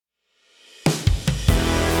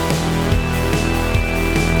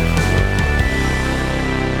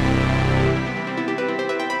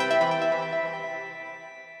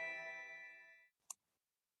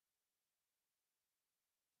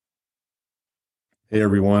Hey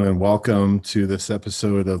everyone, and welcome to this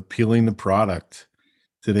episode of Peeling the Product.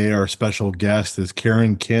 Today, our special guest is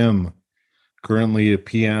Karen Kim, currently a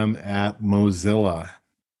PM at Mozilla.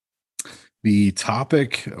 The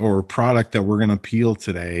topic or product that we're going to peel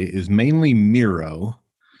today is mainly Miro,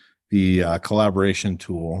 the collaboration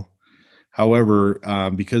tool. However,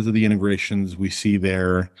 because of the integrations we see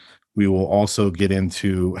there, we will also get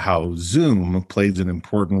into how Zoom plays an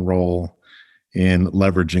important role in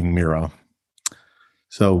leveraging Miro.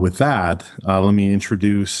 So with that, let me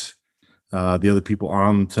introduce the other people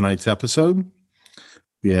on tonight's episode.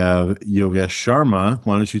 We have Yogesh Sharma.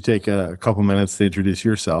 Why don't you take a couple minutes to introduce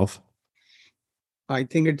yourself? I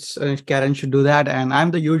think it's Karen should do that. And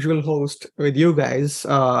I'm the usual host with you guys.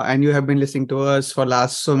 And you have been listening to us for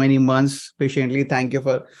last so many months patiently. Thank you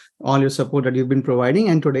for all your support that you've been providing.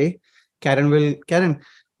 And today, Karen,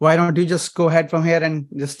 why don't you just go ahead from here and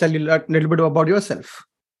just tell you a little bit about yourself?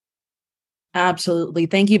 Absolutely.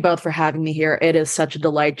 Thank you both for having me here. It is such a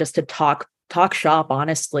delight just to talk shop,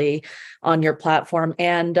 honestly, on your platform.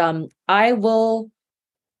 And I'll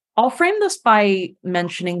frame this by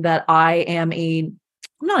mentioning that I'm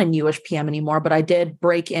not a newish PM anymore, but I did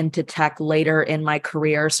break into tech later in my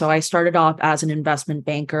career. So I started off as an investment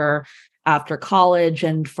banker after college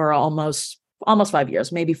and for almost 5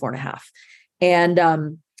 years, maybe 4.5.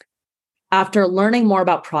 And after learning more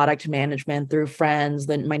about product management through friends,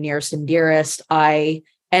 than my nearest and dearest, I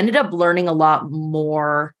ended up learning a lot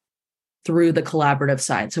more through the collaborative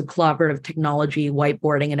side. So collaborative technology,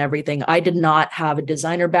 whiteboarding and everything. I did not have a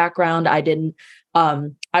designer background.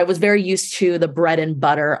 I was very used to the bread and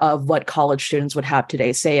butter of what college students would have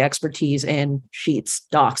today, say expertise in Sheets,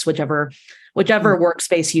 Docs, whichever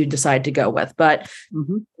workspace you decide to go with. But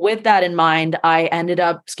with that in mind, I ended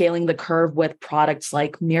up scaling the curve with products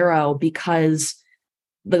like Miro because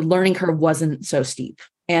the learning curve wasn't so steep.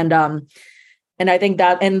 And I think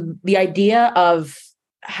that, and the idea of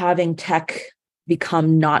having tech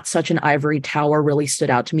become not such an ivory tower really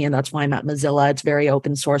stood out to me. And that's why I'm at Mozilla. It's very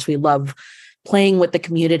open source. We love playing with the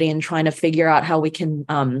community and trying to figure out how we can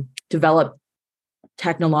develop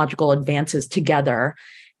technological advances together,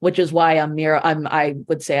 which is why I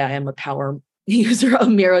would say I am a power user of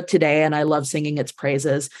Miro today, and I love singing its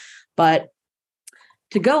praises. But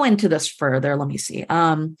to go into this further, let me see.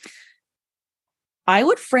 I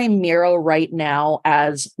would frame Miro right now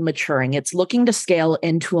as maturing. It's looking to scale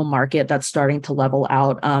into a market that's starting to level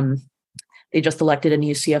out. They just elected a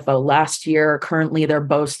new CFO last year. Currently, they're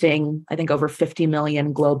boasting, I think, over 50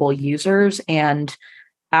 million global users. And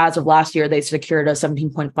as of last year, they secured a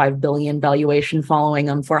 17.5 billion valuation following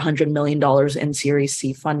 $400 million in Series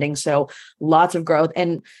C funding. So lots of growth.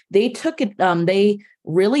 And they took it, they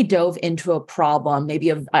really dove into a problem, maybe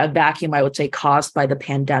a vacuum, I would say, caused by the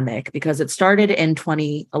pandemic, because it started in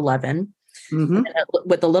 2011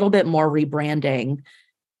 with a little bit more rebranding.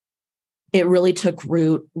 It really took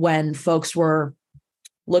root when folks were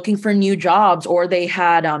looking for new jobs, or they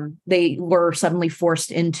were suddenly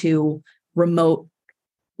forced into remote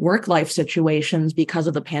work life situations because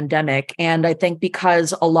of the pandemic. And I think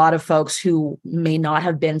because a lot of folks who may not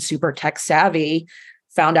have been super tech savvy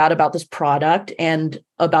found out about this product and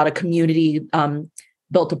about a community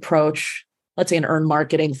built approach, let's say an earned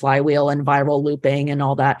marketing flywheel and viral looping and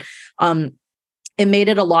all that, it made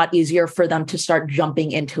it a lot easier for them to start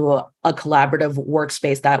jumping into a collaborative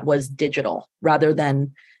workspace that was digital rather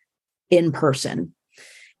than in person.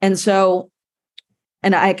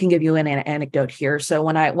 And I can give you an anecdote here. So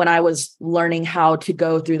when I was learning how to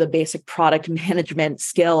go through the basic product management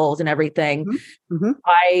skills and everything,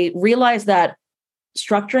 I realized that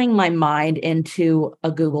structuring my mind into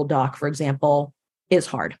a Google Doc, for example, is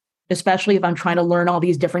hard, especially if I'm trying to learn all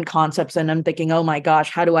these different concepts and I'm thinking, oh my gosh,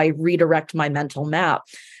 how do I redirect my mental map?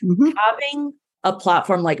 Having a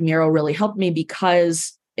platform like Miro really helped me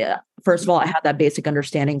because, first of all, I had that basic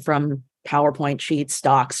understanding from PowerPoint, Sheets,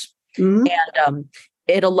 Docs, and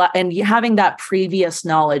having that previous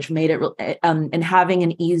knowledge made it, and having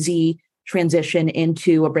an easy transition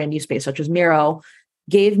into a brand new space such as Miro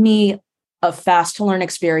gave me a fast to learn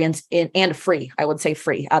experience and free. I would say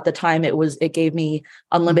free. At the time, it gave me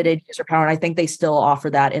unlimited user power. And I think they still offer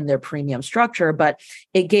that in their premium structure, but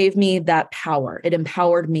it gave me that power. It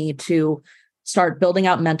empowered me to start building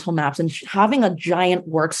out mental maps and having a giant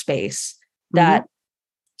workspace that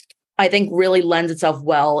I think really lends itself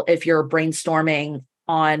well if you're brainstorming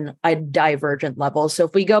on a divergent level. So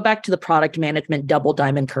if we go back to the product management double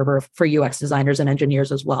diamond curve for UX designers and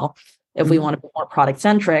engineers as well, if we want to be more product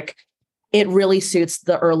centric, it really suits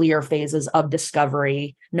the earlier phases of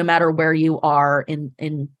discovery, no matter where you are in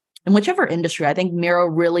in whichever industry, I think Miro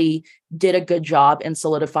really did a good job in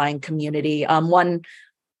solidifying community. One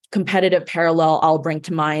competitive parallel I'll bring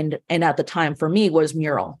to mind, and at the time for me, was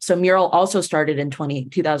Mural. So Mural also started in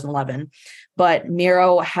 2011, but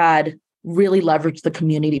Miro had really leveraged the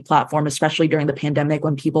community platform, especially during the pandemic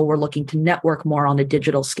when people were looking to network more on a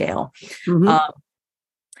digital scale.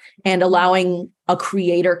 And allowing a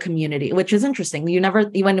creator community, which is interesting. You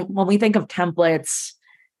never, even when we think of templates,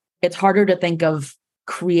 it's harder to think of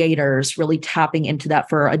creators really tapping into that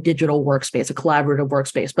for a digital workspace, a collaborative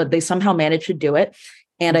workspace, but they somehow managed to do it.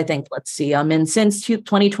 And I think, let's see, and since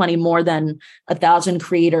 2020, more than 1,000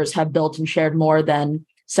 creators have built and shared more than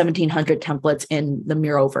 1,700 templates in the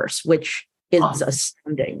Miroverse, which is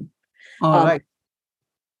astounding. All right.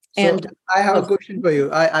 So And I have a question for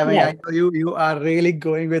you. I mean, yeah. I know you are really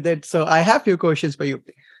going with it. So I have a few questions for you.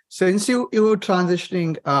 Since you were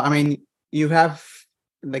transitioning, I mean, you have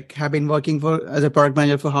been working as a product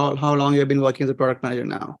manager for how long you have been working as a product manager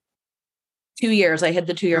now? 2 years. I hit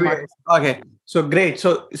the 2-year mark. Okay, so great.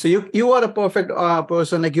 So you are a perfect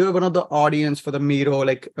person. Like, you're one of the audience for the Miro,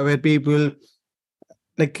 like where people,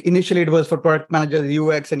 like initially it was for product managers,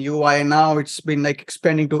 UX and UI, and now it's been like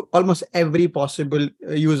expanding to almost every possible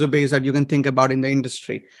user base that you can think about in the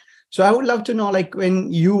industry. So I would love to know, like,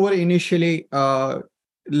 when you were initially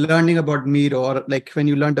learning about Miro, or like when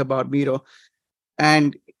you learned about Miro,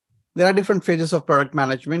 and there are different phases of product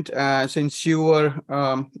management. Since you were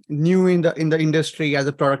new in the industry as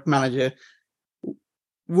a product manager,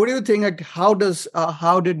 what do you think? Like, how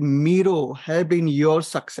did Miro help in your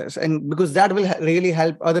success? And because that will really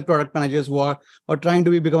help other product managers who are trying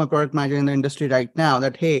to become a product manager in the industry right now.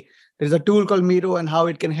 That, hey, there's a tool called Miro, and how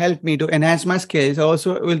it can help me to enhance my skills,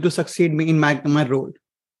 also will to succeed me in my role.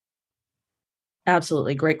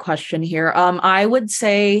 Absolutely, great question here. I would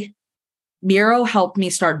say Miro helped me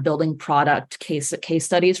start building product case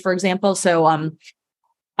studies, for example. So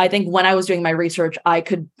I think when I was doing my research, I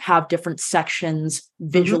could have different sections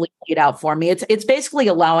visually laid out for me. It's basically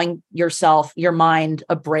allowing your mind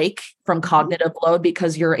a break from cognitive load,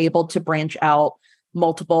 because you're able to branch out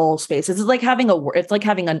multiple spaces. It's like having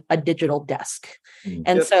a digital desk.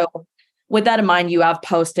 And so with that in mind, you have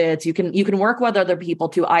Post-its, you can work with other people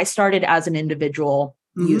too. I started as an individual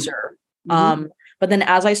user. But then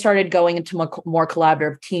as I started going into more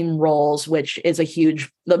collaborative team roles, which is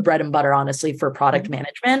the bread and butter, honestly, for product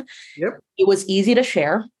management, it was easy to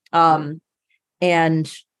share. And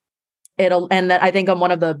that I think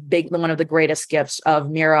one of the greatest gifts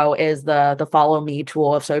of Miro is the follow me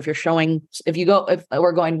tool. So if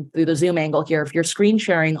we're going through the Zoom angle here, if you're screen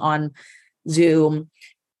sharing on Zoom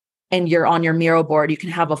and you're on your Miro board, you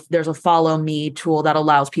can there's a follow me tool that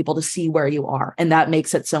allows people to see where you are. And that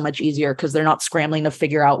makes it so much easier, because they're not scrambling to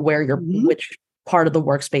figure out where which part of the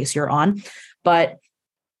workspace you're on. But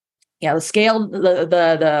yeah,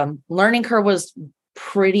 the learning curve was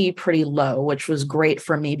pretty low, which was great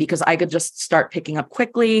for me because I could just start picking up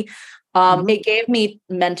quickly. It gave me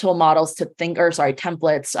mental models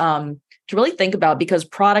templates to really think about, because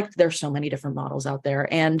there's so many different models out there,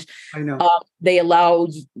 and I know they allow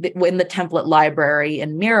in the template library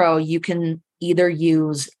in Miro, you can either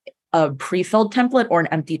use a pre-filled template or an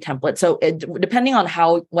empty template. So depending on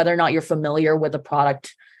whether or not you're familiar with the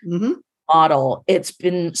product model, it's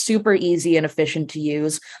been super easy and efficient to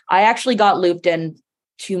use. I actually got looped in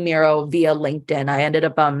to Miro via LinkedIn. I ended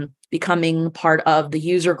up becoming part of the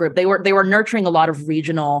user group. They were nurturing a lot of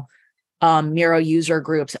regional Miro user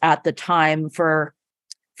groups at the time for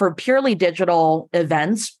purely digital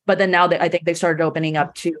events. But then now I think they started opening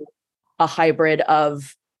up to a hybrid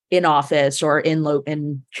of in-office or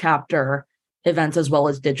in chapter events as well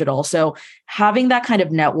as digital. So having that kind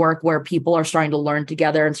of network where people are starting to learn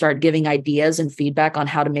together and start giving ideas and feedback on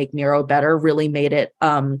how to make Miro better really made it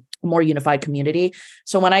a more unified community.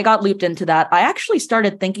 So when I got looped into that, I actually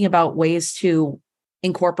started thinking about ways to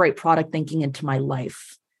incorporate product thinking into my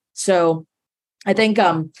life. So I think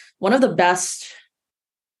one of the best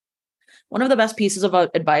pieces of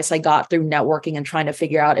advice I got through networking and trying to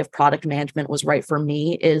figure out if product management was right for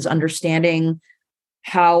me is understanding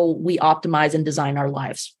how we optimize and design our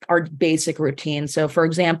lives, our basic routine. So for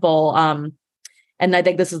example, and I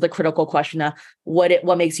think this is the critical question,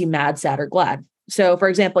 what makes you mad, sad, or glad? So for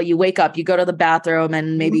example, you wake up, you go to the bathroom,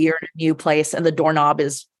 and maybe you're in a new place and the doorknob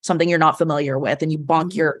is something you're not familiar with, and you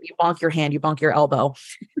bonk your hand, you bonk your elbow.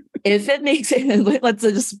 If it makes it, let's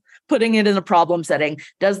just putting it in a problem setting,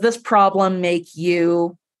 does this problem make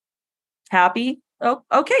you happy? Oh,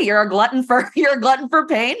 okay. You're a glutton for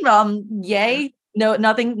pain. Yay. No,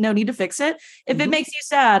 nothing, no need to fix it. If it makes you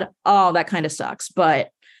sad, oh, that kind of sucks.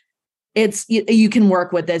 But you can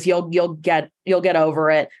work with this. You'll get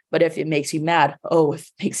over it. But if it makes you mad, if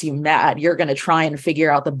it makes you mad, you're going to try and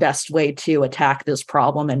figure out the best way to attack this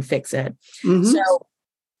problem and fix it. Mm-hmm. So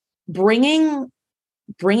bringing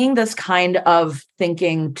this kind of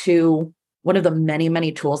thinking to one of the many,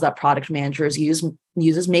 many tools that product managers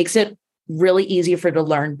uses makes it really easy for you to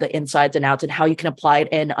learn the insides and outs and how you can apply it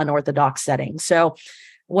in unorthodox settings. So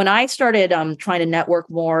when I started trying to network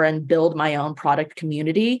more and build my own product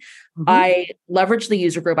community, Mm-hmm. I leveraged the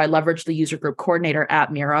user group. I leveraged the user group coordinator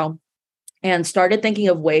at Miro and started thinking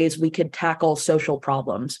of ways we could tackle social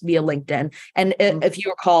problems via LinkedIn. And if you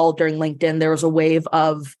recall, during LinkedIn, there was a wave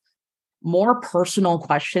of more personal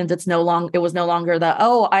questions. It was no longer the,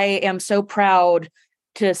 I am so proud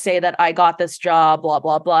to say that I got this job, blah,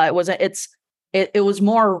 blah, blah. It was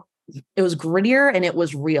grittier and it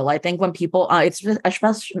was real. I think when people,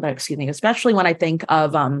 especially when I think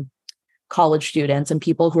of college students and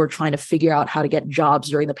people who are trying to figure out how to get jobs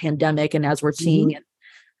during the pandemic. And as we're seeing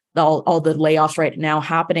all the layoffs right now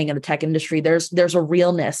happening in the tech industry, there's a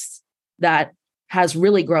realness that has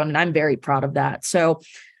really grown. And I'm very proud of that. So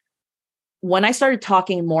when I started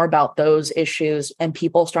talking more about those issues and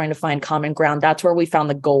people starting to find common ground, that's where we found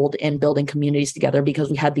the gold in building communities together, because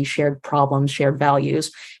we had these shared problems, shared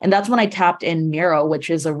values. And that's when I tapped in Miro, which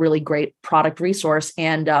is a really great product resource.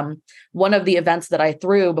 And one of the events that I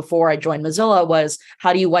threw before I joined Mozilla was,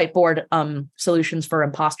 how do you whiteboard solutions for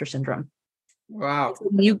imposter syndrome? Wow.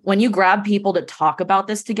 When you grab people to talk about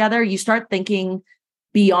this together, you start thinking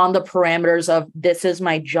beyond the parameters of, this is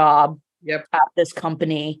my job. Yep. At this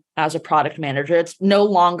company as a product manager. It's no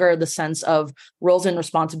longer the sense of roles and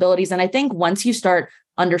responsibilities. And I think once you start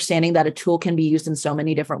understanding that a tool can be used in so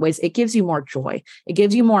many different ways, it gives you more joy. It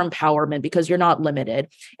gives you more empowerment because you're not limited.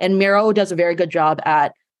 And Miro does a very good job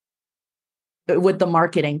with the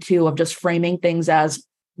marketing too, of just framing things as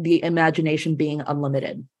the imagination being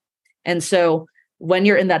unlimited. And so when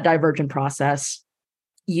you're in that divergent process,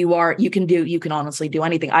 you can honestly do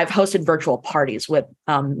anything. I've hosted virtual parties with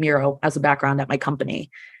Miro as a background at my company.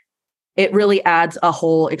 It really adds a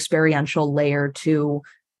whole experiential layer to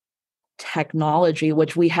technology,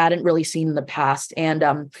 which we hadn't really seen in the past.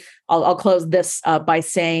 And I'll close this by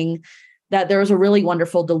saying that there was a really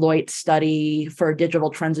wonderful Deloitte study for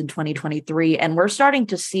digital trends in 2023. And we're starting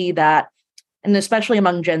to see that, and especially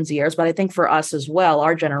among Gen Zers, but I think for us as well,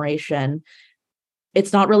 our generation,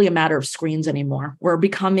 it's not really a matter of screens anymore. We're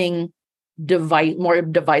becoming more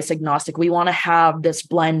device agnostic. We want to have this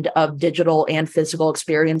blend of digital and physical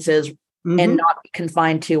experiences and not be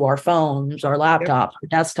confined to our phones, our laptops, our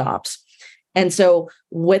desktops. And so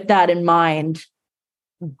with that in mind,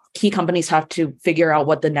 key companies have to figure out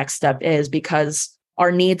what the next step is, because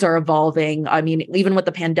our needs are evolving. I mean, even with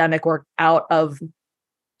the pandemic, we're out of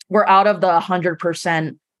the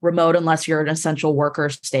 100% remote unless you're an essential worker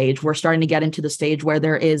stage. We're starting to get into the stage where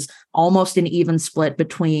there is almost an even split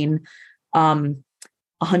between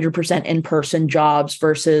 100% in-person jobs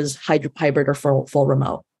versus hybrid or full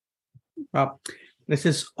remote. Wow, this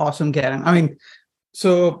is awesome, Karen. I mean,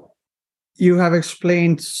 so you have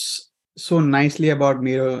explained so nicely about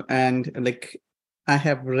Miro, and like, I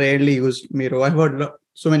have rarely used Miro. I've heard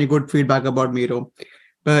so many good feedback about Miro,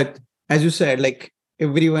 but as you said, like,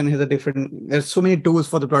 everyone has there's so many tools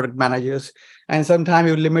for the product managers, and sometimes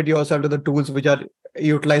you limit yourself to the tools which are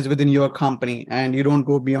utilized within your company, and you don't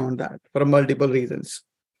go beyond that for multiple reasons.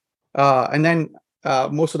 And then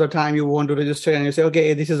most of the time you want to register and you say,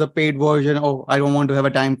 okay, this is a paid version. Oh, I don't want to have a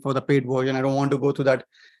time for the paid version. I don't want to go through that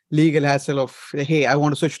legal hassle of, hey, I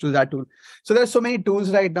want to switch to that tool. So there's so many tools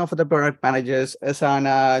right now for the product managers,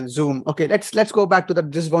 Asana, Zoom. Okay, let's go back to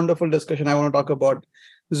this wonderful discussion. I want to talk about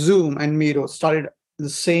Zoom and Miro. Started the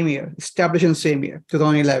same year, established in the same year,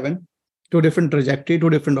 2011, two different trajectory, two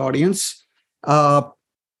different audience.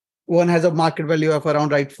 One has a market value of around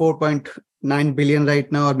 4.9 billion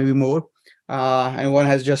right now, or maybe more. And one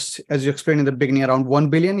has, just as you explained in the beginning, around 1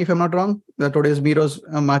 billion, if I'm not wrong. The today's Miro's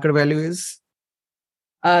market value is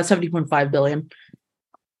 17.5 billion.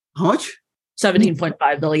 How much?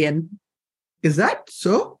 17.5 billion. Is that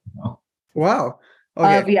so? Wow.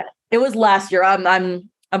 Okay. Yeah, it was last year.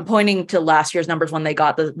 I'm pointing to last year's numbers when they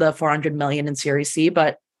got the 400 million in Series C,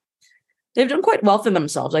 but they've done quite well for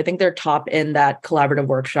themselves. I think they're top in that collaborative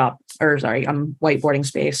whiteboarding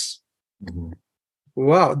space.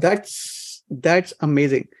 Wow, that's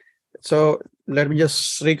amazing. So let me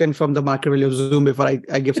just reconfirm the market value of Zoom before I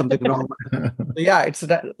give something wrong. Yeah, it's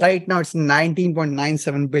right now it's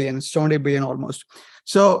 19.97 billion. It's 20 billion almost.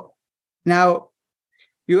 So now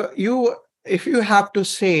you if you have to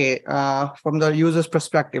say from the user's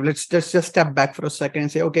perspective, let's just step back for a second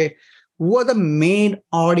and say, okay, who are the main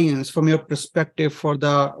audience from your perspective from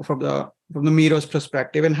the Miro's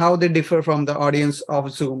perspective, and how they differ from the audience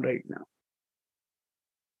of Zoom right now?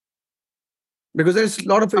 Because there's a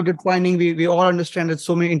lot of intertwining. We all understand that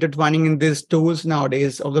so many intertwining in these tools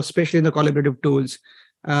nowadays, especially in the collaborative tools.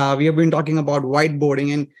 We have been talking about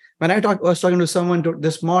whiteboarding, and when I was talking to someone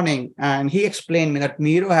this morning, and he explained me that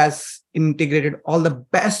Miro has integrated all the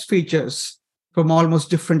best features from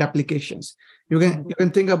almost different applications. You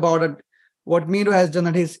can think about it. What Miro has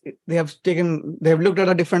done is they have looked at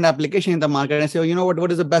a different application in the market and say, oh, you know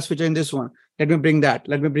what is the best feature in this one? Let me bring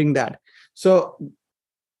that. So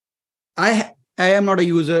I am not a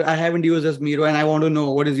user. I haven't used as Miro, and I want to know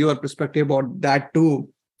what is your perspective about that too.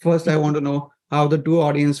 First, I want to know how the two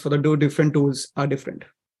audience for the two different tools are different.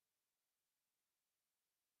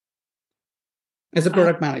 As a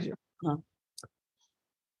product manager.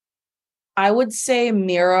 I would say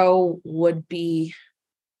Miro would be...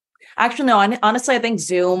 Actually, no, honestly, I think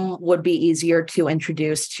Zoom would be easier to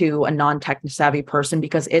introduce to a non-tech savvy person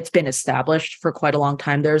because it's been established for quite a long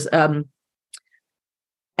time. And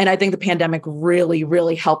I think the pandemic really,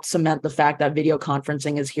 really helped cement the fact that video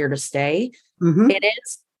conferencing is here to stay. Mm-hmm. It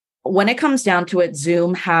is, when it comes down to it,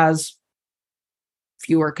 Zoom has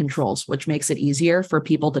fewer controls, which makes it easier for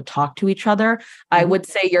people to talk to each other. Mm-hmm. I would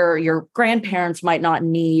say your grandparents might not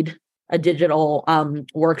need a digital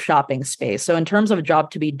workshopping space. So in terms of a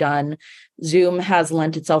job to be done, Zoom has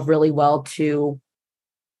lent itself really well to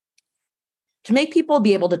make people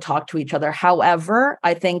be able to talk to each other. However,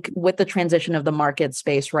 I think with the transition of the market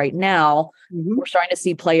space right now, mm-hmm. we're starting to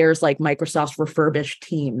see players like Microsoft's refurbished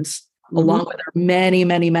Teams, mm-hmm. along with their many,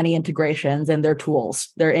 many, many integrations and their tools,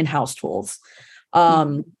 their in-house tools.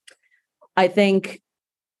 I think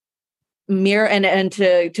Miro, and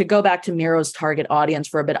to go back to Miro's target audience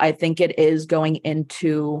for a bit, I think it is going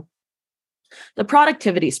into the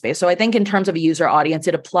productivity space. So I think in terms of a user audience,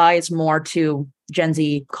 it applies more to Gen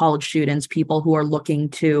Z college students, people who are looking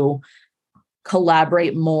to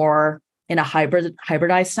collaborate more in a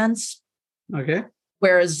hybridized sense. Okay.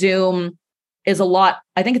 Whereas Zoom is I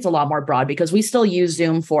think it's a lot more broad because we still use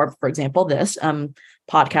Zoom for example, this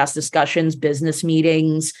podcast discussions, business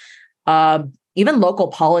meetings, even local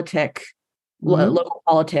politics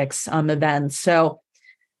events. So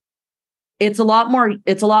it's a lot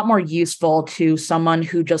more useful to someone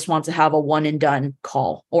who just wants to have a one and done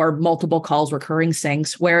call or multiple calls, recurring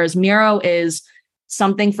syncs, whereas Miro is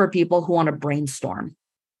something for people who want to brainstorm.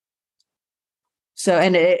 So,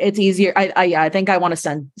 and it's easier. I think I want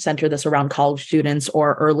to center this around college students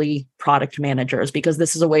or early product managers, because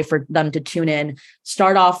this is a way for them to tune in,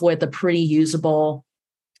 start off with a pretty usable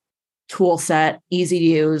tool set, easy to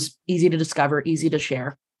use, easy to discover, easy to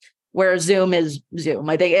share. Whereas Zoom is Zoom.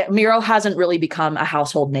 I think Miro hasn't really become a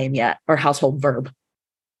household name yet, or household verb.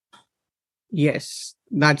 Yes,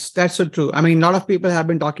 that's so true. I mean, a lot of people have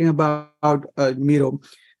been talking about Miro.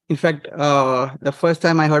 In fact, the first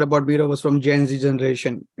time I heard about Miro was from Gen Z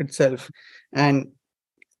generation itself. And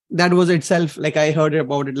that was itself, like I heard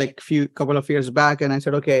about it like couple of years back. And I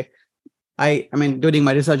said, okay, I mean, during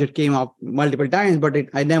my research, it came up multiple times, but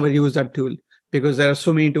I never used that tool because there are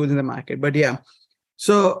so many tools in the market. But yeah,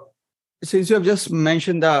 so since you have just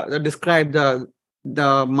mentioned described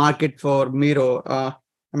the market for Miro, I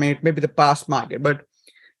mean, it may be the past market, but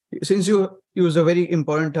since you use a very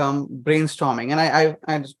important term, brainstorming,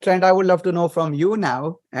 and Trent, I would love to know from you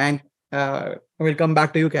now, and we'll come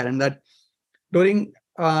back to you, Karen, that during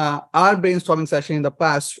our brainstorming session in the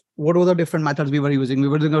past, what were the different methods we were using? We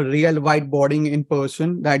were doing a real whiteboarding in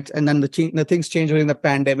person, and then the things changed during the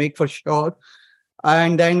pandemic for sure.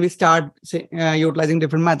 And then we start utilizing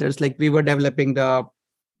different methods, like we were developing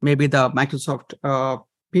maybe the Microsoft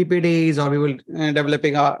PPDs, or we were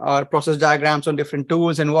developing our process diagrams on different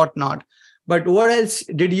tools and whatnot. But what else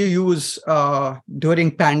did you use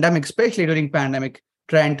during pandemic, especially during pandemic,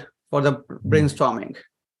 Trent, for the brainstorming?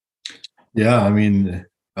 Yeah, I mean,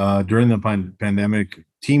 during the pandemic,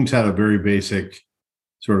 Teams had a very basic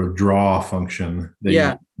sort of draw function that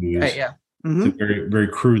you use to very, very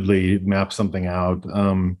crudely map something out.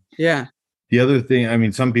 The other thing, I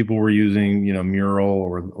mean, some people were using,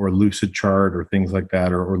 Mural or Lucid Chart or things like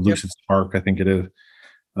that, or Lucid Spark, I think it is.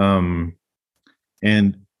 And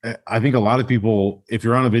I think a lot of people, if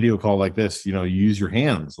you're on a video call like this, you use your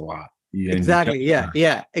hands a lot. Exactly.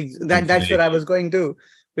 That's what I was going to,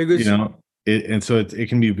 because it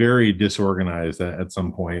can be very disorganized at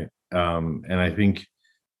some point. And I think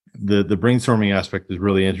the brainstorming aspect is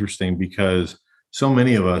really interesting because so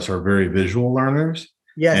many of us are very visual learners.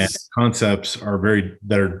 Yes. And concepts are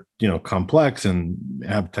complex and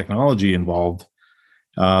have technology involved.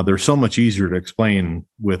 they're so much easier to explain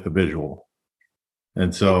with a visual.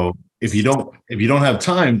 And so if you don't have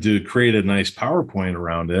time to create a nice PowerPoint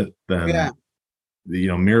around it, then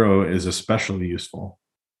Miro is especially useful.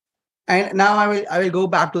 And now I will go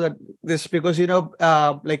back to this because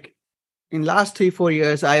like in last 3-4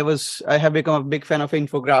 years I have become a big fan of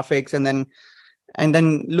infographics, and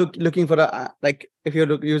then looking for like if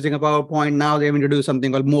you're using a PowerPoint now, they're going to do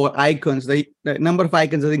something called more icons. The number of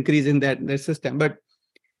icons has increased in their system. But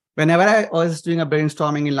whenever I was doing a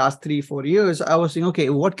brainstorming in last 3-4 years, I was saying, okay,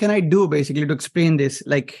 what can I do basically to explain this,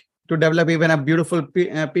 like to develop even a beautiful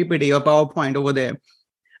PPT or PowerPoint over there.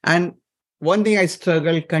 And one thing I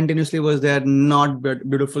struggled continuously was there not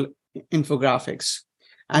beautiful infographics.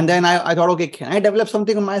 And then I thought, okay, can I develop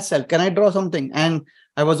something myself? Can I draw something? And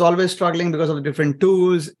I was always struggling because of the different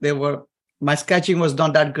tools. My sketching was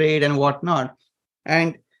not that great and whatnot.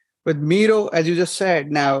 And with Miro, as you just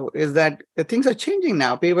said now, is that the things are changing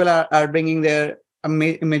now. People are bringing their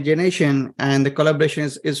imagination, and the collaboration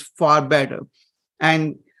is far better.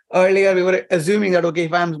 And earlier we were assuming that, okay,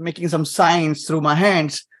 if I'm making some signs through my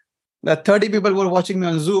hands, the 30 people who are watching me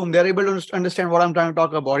on Zoom, they're able to understand what I'm trying to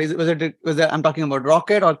talk about. Was it I'm talking about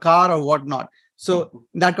rocket or car or whatnot? So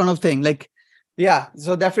that kind of thing. Like, yeah.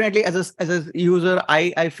 So definitely as a user,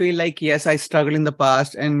 I feel like, yes, I struggled in the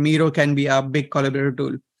past, and Miro can be a big collaborator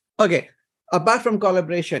tool. Okay. Apart from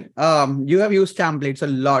collaboration, you have used templates a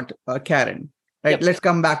lot, Karen. Right. Yep. Let's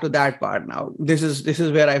come back to that part now. This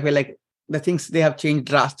is where I feel like the things, they have changed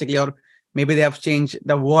drastically, or maybe they have changed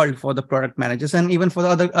the world for the product managers and even for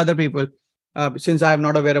the other people. Since I'm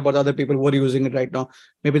not aware about other people who are using it right now,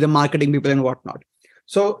 maybe the marketing people and whatnot.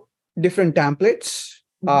 So different templates.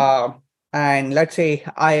 And let's say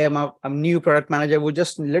I am a new product manager who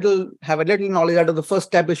just have a little knowledge that the first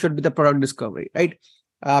step should be the product discovery, right?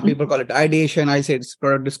 People call it ideation. I say it's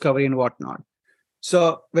product discovery and whatnot.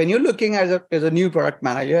 So when you're looking as a new product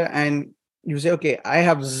manager and you say, okay, I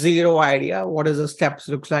have zero idea what does the steps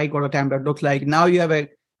looks like, what a template looks like. Now you have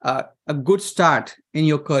a good start in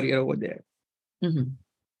your career over there.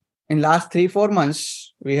 In last 3-4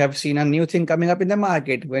 months, we have seen a new thing coming up in the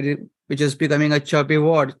market which is becoming a chirpy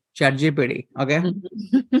word, ChatGPT. Okay.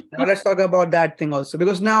 Now let's talk about that thing also,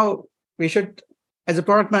 because now we should, as a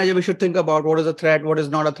product manager, we should think about what is a threat, what is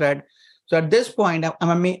not a threat. So at this point,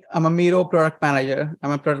 I'm a Miro product manager.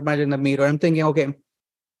 I'm a product manager in the Miro. I'm thinking, okay,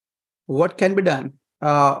 what can be done?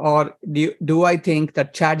 Or do I think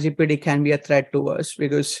that ChatGPT can be a threat to us?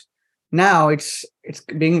 Because now it's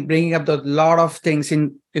bringing up a lot of things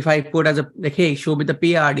in. If I put as like, hey, show me the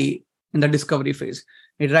PRD in the discovery phase,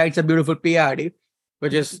 it writes a beautiful PRD,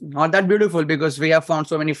 which is not that beautiful because we have found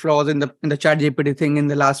so many flaws in the ChatGPT thing in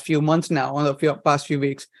the last few months now, or the past few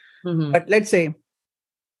weeks. But let's say,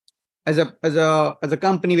 as a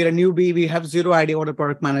company, we're a newbie, we have zero idea what a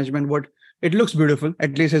product management. What it looks beautiful,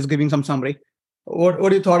 at least it's giving some summary.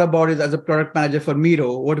 What you thought about it as a product manager for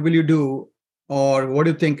Miro? What will you do, or what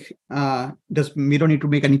do you think? Does Miro need to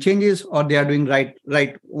make any changes, or they are doing right?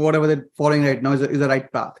 Whatever they're following right now is the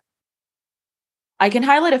right path. I can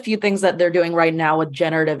highlight a few things that they're doing right now with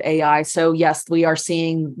generative AI. So yes, we're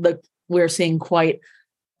seeing quite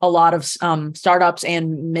a lot of startups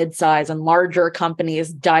and mid-size and larger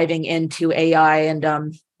companies diving into AI. And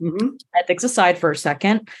ethics aside for a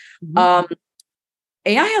second, AI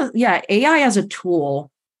as a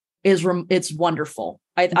tool it's wonderful.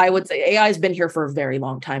 I would say AI has been here for a very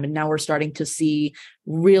long time, and now we're starting to see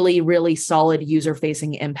really, really solid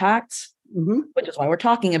user-facing impacts, which is why we're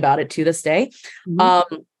talking about it to this day.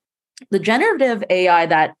 The generative AI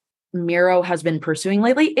that Miro has been pursuing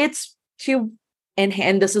lately, it's to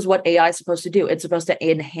enhance. This is what AI is supposed to do. It's supposed to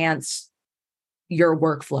enhance your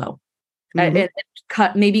workflow. And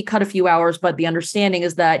cut a few hours, but the understanding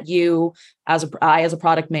is that I as a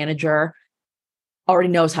product manager already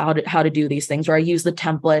knows how to do these things, or I use the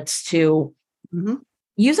templates to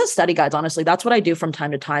use as study guides. Honestly, that's what I do from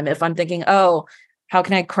time to time. If I'm thinking, oh, how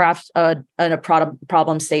can I craft a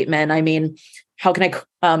problem statement? I mean, how can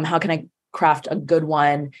I craft a good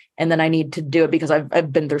one? And then I need to do it because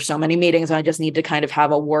I've been through so many meetings, and I just need to kind of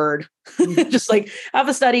have a word, just like have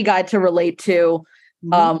a study guide to relate to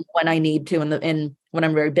when I need to, and when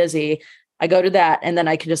I'm very busy. I go to that, and then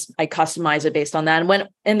I customize it based on that.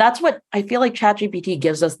 And that's what I feel like ChatGPT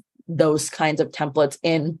gives us, those kinds of templates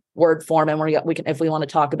in Word form. And we can, if we want to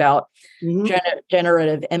talk about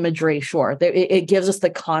generative imagery, sure. It gives us the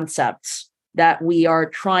concepts that we are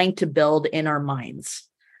trying to build in our minds.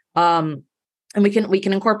 And we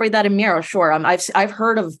can incorporate that in Miro, sure. I've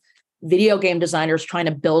heard of video game designers trying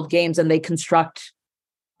to build games, and they construct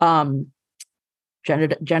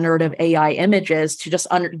generative AI images to just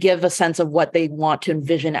give a sense of what they want to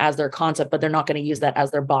envision as their concept, but they're not going to use that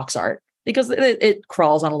as their box art because it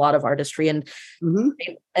crawls on a lot of artistry, and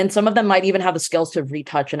some of them might even have the skills to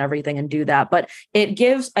retouch and everything and do that. But it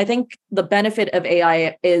gives, I think, the benefit of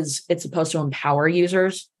AI is it's supposed to empower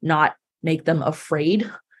users, not make them afraid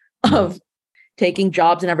of taking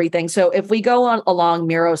jobs and everything. So if we go on along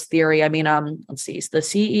Miro's theory, I mean, let's see, the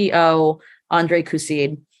CEO Andre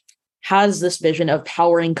Kusid has this vision of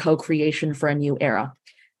powering co-creation for a new era.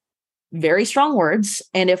 Very strong words.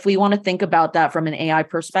 And if we want to think about that from an AI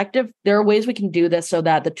perspective, there are ways we can do this so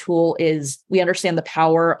that the tool we understand the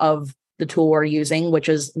power of the tool we're using, which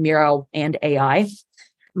is Miro and AI.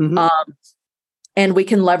 And we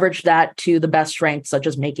can leverage that to the best strengths, such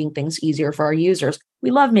as making things easier for our users.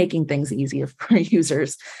 We love making things easier for our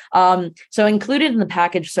users. So included in the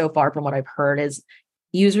package so far, from what I've heard, is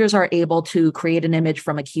users are able to create an image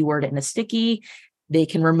from a keyword in a sticky. They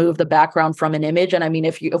can remove the background from an image. And I mean,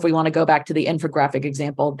 if we want to go back to the infographic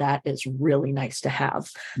example, that is really nice to have.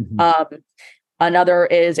 Another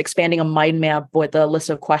is expanding a mind map with a list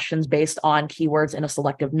of questions based on keywords in a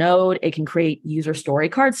selective node. It can create user story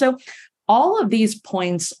cards. So all of these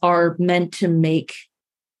points are meant to make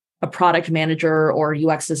a product manager or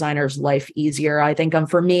UX designer's life easier. I think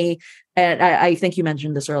for me, and I think you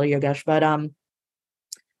mentioned this earlier, Yogesh, but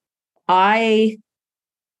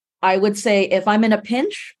I would say if I'm in a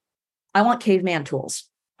pinch, I want caveman tools.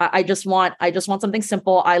 I just want something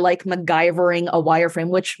simple. I like MacGyvering a wireframe,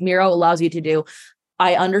 which Miro allows you to do.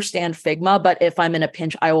 I understand Figma, but if I'm in a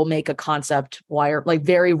pinch, I will make a concept like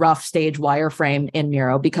very rough stage wireframe in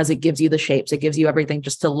Miro because it gives you the shapes. It gives you everything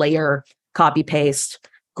just to layer, copy, paste,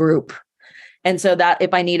 group. And so that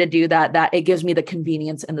if I need to do that it gives me the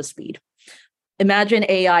convenience and the speed. Imagine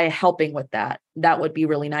AI helping with that. That would be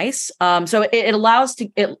really nice. So it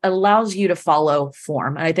allows you to follow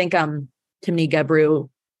form. And I think Timney Gebru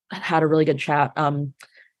had a really good chat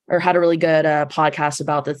or had a really good podcast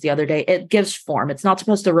about this the other day. It gives form. It's not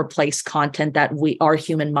supposed to replace content that our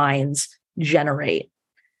human minds generate.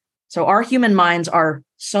 So our human minds are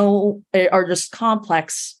just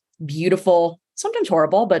complex, beautiful, sometimes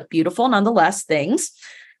horrible, but beautiful nonetheless things.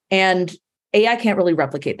 And AI can't really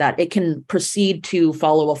replicate that. It can proceed to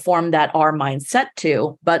follow a form that our minds set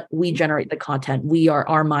to, but we generate the content.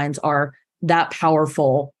 Our minds are that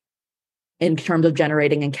powerful in terms of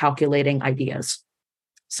generating and calculating ideas.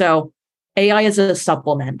 So AI is a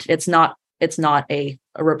supplement. It's not a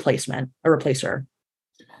replacement, a replacer.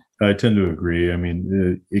 I tend to agree. I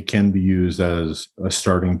mean, it can be used as a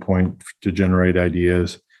starting point to generate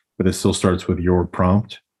ideas, but it still starts with your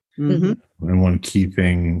prompt. And one key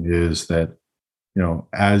thing is that,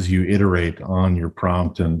 as you iterate on your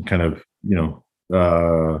prompt and kind of,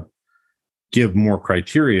 give more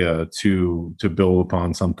criteria to build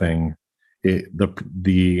upon something,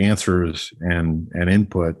 the answers and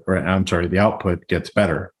input, or I'm sorry, the output gets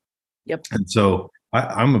better. Yep. And so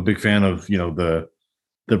I'm a big fan of,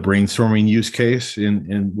 the brainstorming use case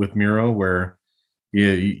in with Miro, where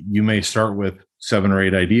you may start with 7 or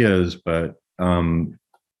 8 ideas, but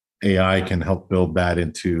AI can help build that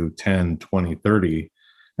into 10, 20, 30.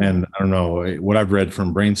 And I don't know, what I've read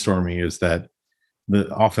from brainstorming is that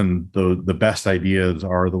often the best ideas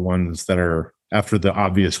are the ones that are after the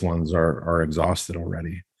obvious ones are exhausted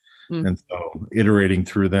already. And so iterating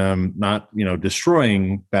through them, not,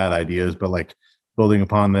 destroying bad ideas, but like building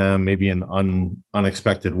upon them maybe in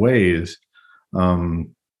unexpected ways.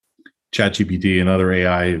 ChatGPT and other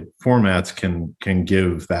AI formats can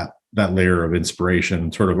give that layer of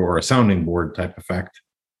inspiration, sort of, or a sounding board type effect.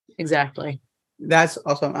 Exactly. That's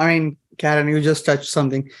awesome. I mean, Karen, you just touched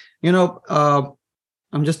something.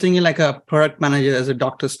 I'm just thinking like a product manager as a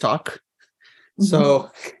doctor's talk. So,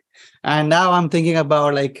 and now I'm thinking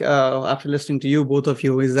about after listening to you, both of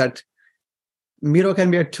you, is that Miro can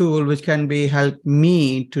be a tool which can help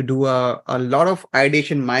me to do a lot of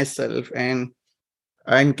ideation myself and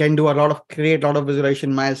can do create a lot of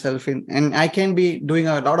visualization myself. And I can be doing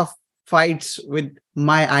a lot of fights with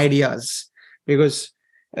my ideas, because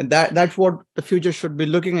that's what the future should be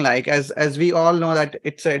looking like. As we all know that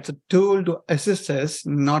it's a tool to assist us,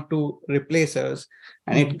 not to replace us.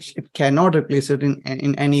 And it cannot replace it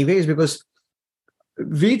in any ways, because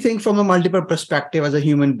we think from a multiple perspective as a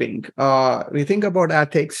human being. We think about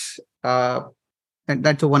ethics, and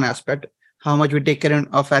that's one aspect. How much we take care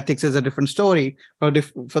of ethics is a different story for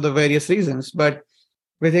the various reasons. But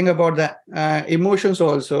we think about the emotions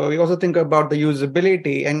also. We also think about the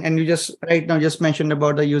usability. And you just right now just mentioned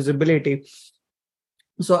about the usability.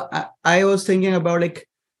 So I was thinking about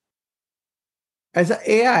as an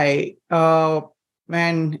AI,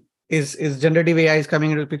 man, is generative AI is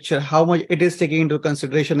coming into the picture, how much it is taking into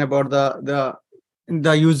consideration about the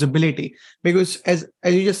usability. Because as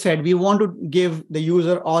you just said, we want to give the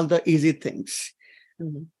user all the easy things.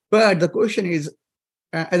 Mhm. But the question is,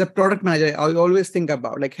 as a product manager, I always think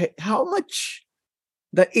about like, hey, how much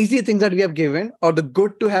the easy things that we have given or the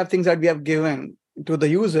good to have things that we have given to the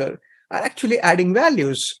user are actually adding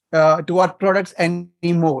values to our products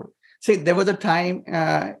anymore. See, there was a time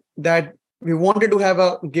that we wanted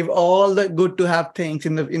to give all the good to have things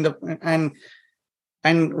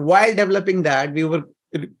and while developing that, we were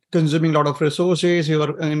consuming a lot of resources, we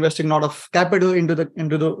were investing a lot of capital into the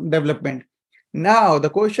development. Now the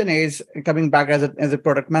question is coming back as a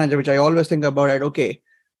product manager, which I always think about it. Okay,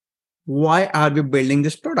 why are we building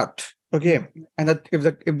this product? Okay, and that if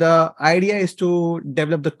the idea is to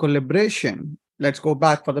develop the collaboration, let's go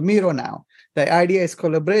back for the Miro now. The idea is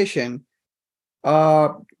collaboration.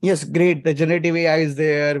 Yes, great. The generative AI is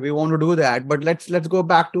there. We want to do that, but let's go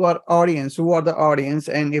back to our audience. Who are the audience?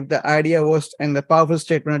 And if the idea was, and the powerful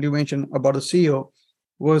statement that you mentioned about the CEO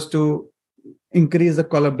was to increase the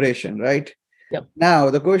collaboration, right? Yep. Now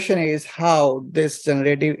the question is how this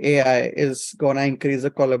generative AI is gonna increase the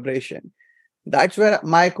collaboration. That's where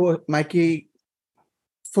my key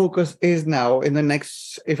focus is now in the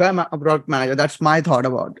next. If I'm a product manager, that's my thought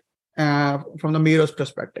about from the Miro's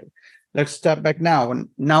perspective. Let's step back now.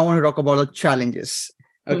 Now I want to talk about the challenges.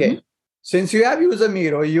 Okay. Mhm. Since you have used a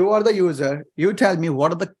Miro, you are the user. You tell me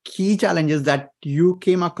what are the key challenges that you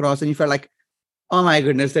came across and you felt like, oh my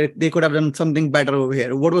goodness, they could have done something better over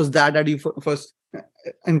here. What was that you first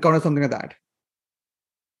encountered something like that?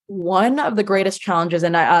 One of the greatest challenges,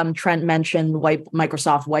 and Trent mentioned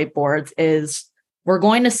Microsoft whiteboards, is we're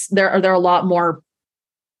going to there are a lot more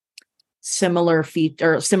similar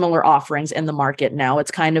offerings in the market now.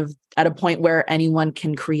 It's kind of at a point where anyone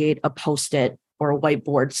can create a post-it or a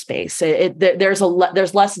whiteboard space.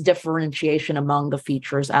 There's less differentiation among the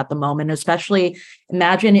features at the moment. Especially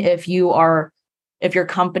imagine if your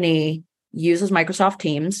company uses Microsoft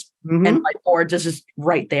Teams and whiteboards is just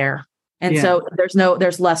right there. And so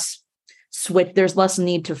there's less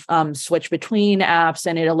need to switch between apps,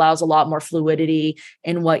 and it allows a lot more fluidity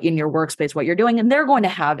in your workspace, what you're doing. And they're going to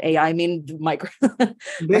have AI. I mean,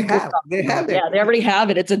 they have it. Yeah, they already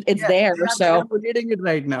have it. It's there. So we're getting it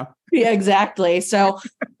right now. Yeah, exactly. So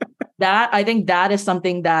I think that is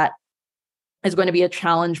something that is going to be a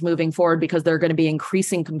challenge moving forward, because there are going to be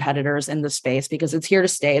increasing competitors in the space because it's here to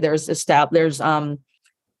stay. There's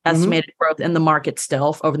estimated growth in the market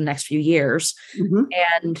still over the next few years.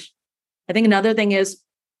 And I think another thing is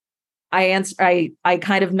I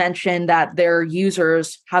kind of mentioned that their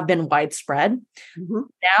users have been widespread.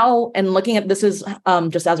 Now, and looking at this is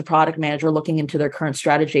just as a product manager looking into their current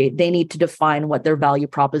strategy, they need to define what their value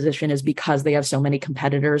proposition is because they have so many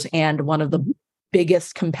competitors. And one of the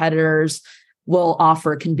biggest competitors will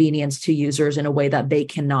offer convenience to users in a way that they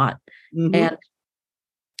cannot. And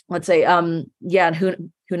let's say, and who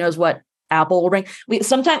knows what Apple will bring.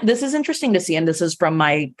 Sometimes this is interesting to see, and this is from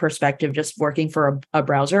my perspective, just working for a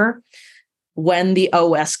browser. When the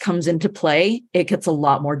OS comes into play, it gets a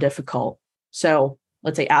lot more difficult. So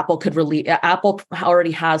let's say Apple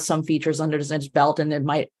already has some features under its belt, and it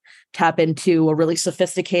might tap into a really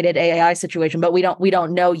sophisticated AI situation, but we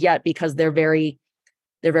don't know yet because they're very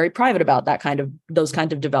private about those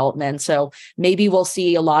kinds of developments. So maybe we'll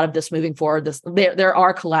see a lot of this moving forward. There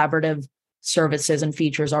are collaborative services and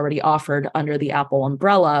features already offered under the Apple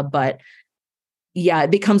umbrella, but it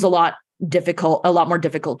becomes a lot more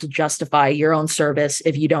difficult to justify your own service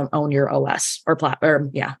if you don't own your OS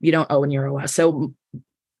you don't own your OS. So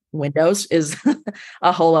Windows is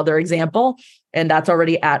a whole other example, and that's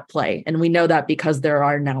already at play. And we know that because there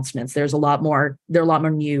are announcements. There are a lot more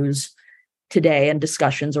news today and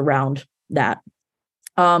discussions around that.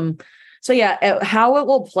 How it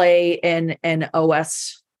will play in an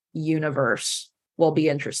OS universe will be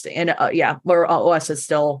interesting. And where OSs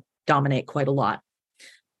still dominate quite a lot.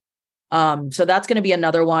 So that's going to be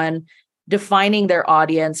another one. Defining their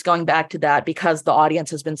audience, going back to that, because the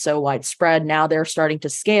audience has been so widespread. Now they're starting to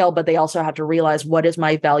scale, but they also have to realize, what is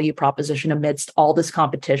my value proposition amidst all this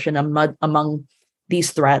competition among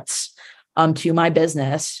these threats to my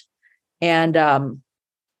business, and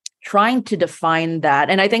trying to define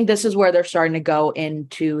that. And I think this is where they're starting to go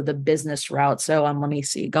into the business route. So let me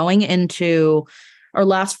see, going into our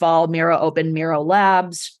last fall, Miro opened Miro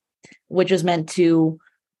Labs, which is meant to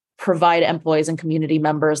provide employees and community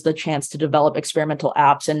members the chance to develop experimental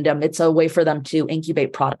apps. And it's a way for them to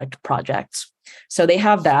incubate product projects. So they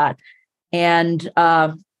have that. And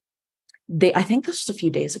I think this was a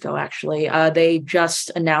few days ago, actually, they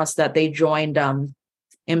just announced that they joined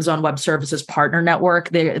Amazon Web Services Partner Network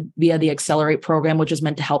via the Accelerate program, which is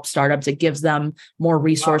meant to help startups. It gives them more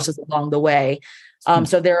resources along the way.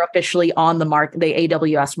 So they're officially on the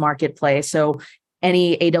AWS marketplace. So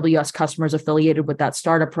any AWS customers affiliated with that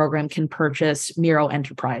startup program can purchase Miro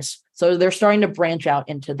Enterprise. So they're starting to branch out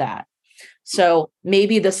into that. So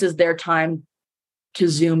maybe this is their time to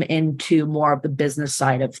zoom into more of the business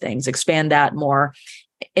side of things, expand that more.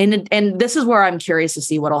 And this is where I'm curious to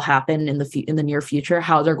see what will happen in the near future,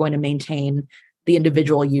 how they're going to maintain the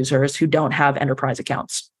individual users who don't have enterprise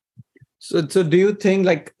accounts. So do you think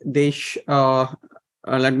like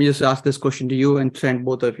let me just ask this question to you and Trent,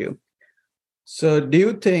 both of you. So do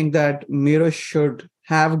you think that Miro should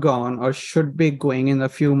have gone or should be going in a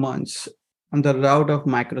few months on the route of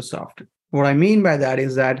Microsoft? What I mean by that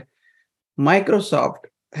is that Microsoft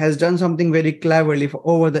has done something very cleverly for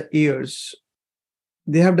over the years.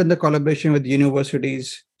 They have done the collaboration with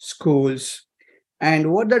universities, schools.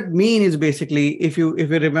 And what that means is basically, if you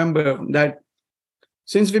remember that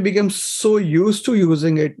since we became so used to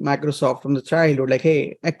using it, Microsoft from the childhood, like,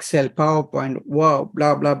 hey, Excel, PowerPoint, wow,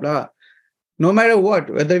 blah, blah, blah. No matter what,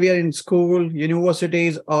 whether we are in school,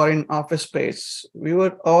 universities, or in office space, we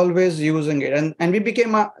were always using it. And we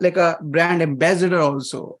became like a brand ambassador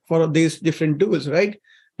also for these different tools, right?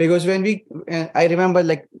 Because I remember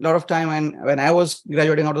like a lot of time when I was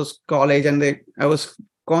graduating out of college and I was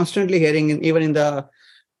constantly hearing, even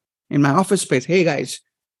in my office space, hey guys,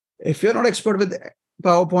 if you're not expert with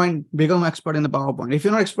PowerPoint, become expert in the PowerPoint. If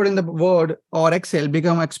you're not expert in the Word or Excel,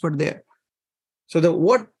 become expert there. So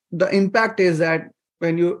the impact is that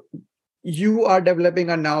when you are developing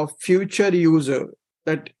a now future user,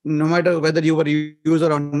 that no matter whether you were a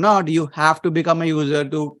user or not, you have to become a user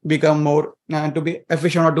to become more to be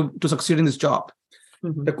efficient or to succeed in this job.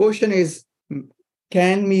 Mm-hmm. The question is,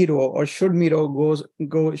 can Miro or should Miro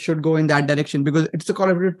should go in that direction, because it's a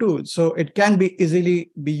collaborative tool, so it can be easily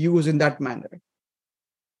be used in that manner.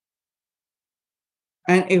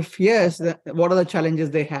 And if yes, then what are the challenges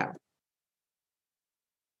they have?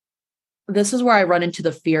 This is where I run into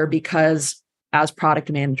the fear, because as product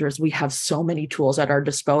managers, we have so many tools at our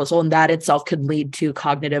disposal, and that itself could lead to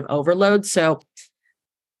cognitive overload. So,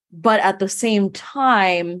 but at the same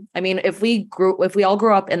time, I mean, if we all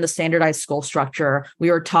grew up in the standardized school structure, we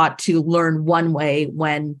were taught to learn one way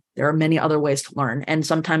when there are many other ways to learn. And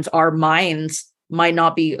sometimes our minds might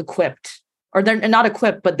not be equipped, or they're not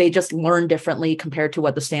equipped, but they just learn differently compared to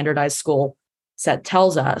what the standardized school set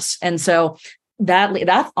tells us. And so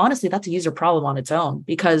that honestly, that's a user problem on its own,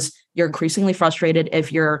 because you're increasingly frustrated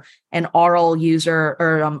if you're an oral user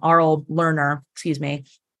or oral learner,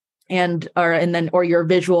 or you're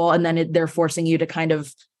visual, and then they're forcing you to kind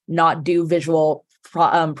of not do visual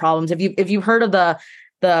problems. If you've heard of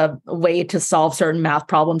the way to solve certain math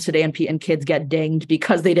problems today, and kids get dinged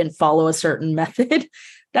because they didn't follow a certain method,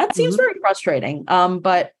 that seems very frustrating.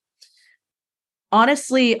 But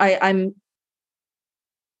honestly,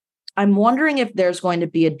 I'm wondering if there's going to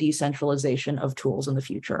be a decentralization of tools in the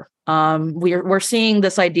future. We're seeing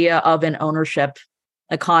this idea of an ownership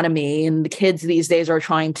economy, and the kids these days are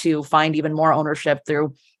trying to find even more ownership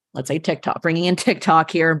through, let's say, TikTok, bringing in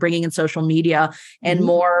TikTok here and bringing in social media and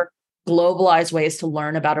more globalized ways to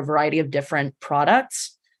learn about a variety of different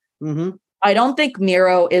products. Mm-hmm. I don't think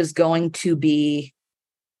Miro is going to be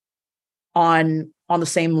on the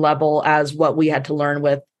same level as what we had to learn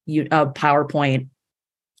with PowerPoint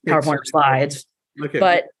slides. Okay.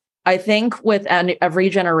 But I think with every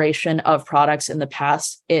generation of products in the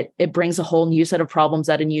past, it brings a whole new set of problems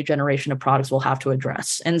that a new generation of products will have to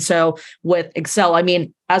address. And so with Excel, I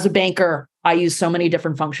mean, as a banker, I use so many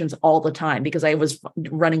different functions all the time because I was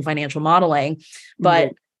running financial modeling.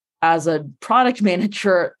 But as a product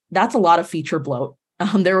manager, that's a lot of feature bloat.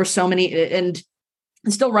 There were so many, and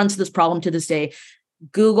it still runs this problem to this day.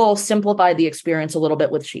 Google simplified the experience a little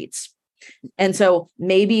bit with Sheets. And so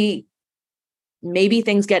maybe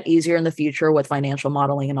things get easier in the future with financial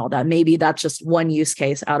modeling and all that. Maybe that's just one use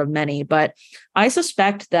case out of many. But I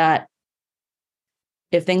suspect that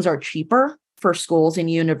if things are cheaper for schools and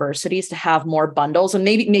universities to have more bundles, and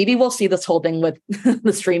maybe we'll see this whole thing with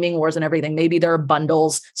the streaming wars and everything. Maybe there are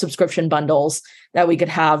bundles, subscription bundles that we could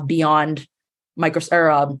have beyond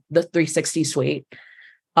Microsoft, the 360 suite.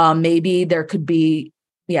 Maybe there could be,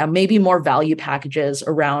 maybe more value packages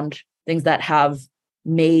around things that have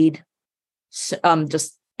made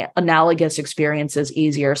just analogous experiences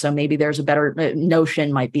easier. So maybe there's a better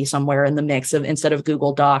Notion might be somewhere in the mix of, instead of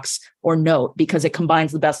Google Docs or Note, because it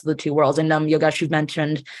combines the best of the two worlds. And Yogesh, you've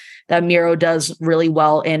mentioned that Miro does really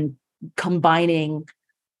well in combining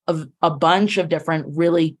a bunch of different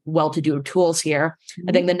really well-to-do tools here.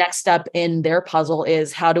 I think the next step in their puzzle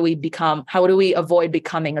is how do we avoid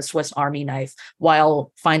becoming a Swiss Army knife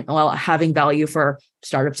while having value for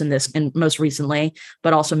startups in this, and most recently,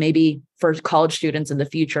 but also maybe for college students in the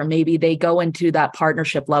future. Maybe they go into that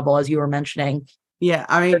partnership level, as you were mentioning. Yeah,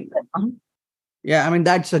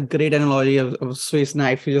 that's a great analogy of Swiss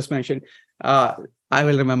knife you just mentioned. I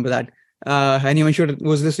will remember that. Anyone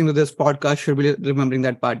who's listening to this podcast should be remembering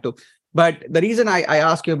that part too. But the reason I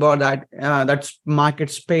ask you about that market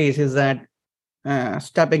space is that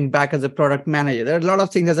stepping back as a product manager, there are a lot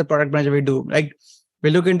of things as a product manager we do. Like we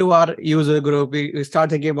look into our user group, we start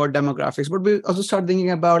thinking about demographics, but we also start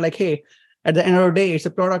thinking about like, hey, at the end of the day, it's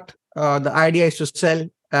a product. The idea is to sell,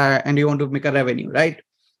 and you want to make a revenue, right?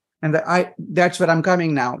 And that's where I'm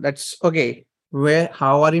coming now. That's okay.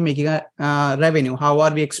 How are we making a revenue? How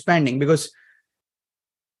are we expanding? Because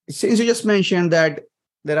since you just mentioned that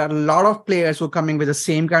there are a lot of players who are coming with the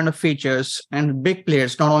same kind of features, and big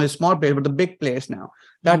players, not only small players, but the big players now.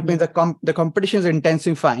 That means the competition is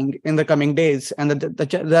intensifying in the coming days. And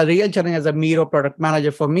the real challenge as a Miro product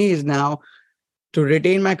manager for me is now to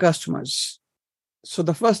retain my customers. So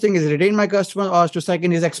the first thing is retain my customers, or to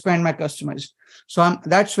second is expand my customers. So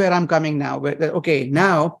that's where I'm coming now. Okay,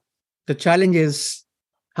 now the challenge is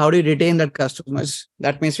how do you retain that customers?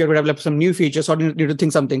 That means you have to develop some new features, or you need to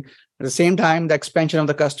think something. At the same time, the expansion of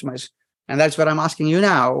the customers. And that's what I'm asking you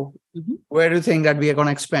now. Where do you think that we are going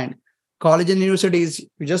to expand? College and universities,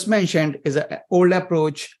 you just mentioned, is an old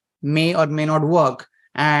approach, may or may not work.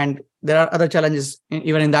 And there are other challenges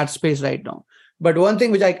even in that space right now. But one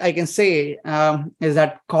thing which I can say is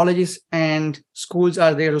that colleges and schools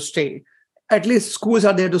are there to stay. At least schools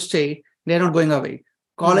are there to stay. They're not going away.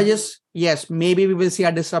 Colleges, yes, maybe we will see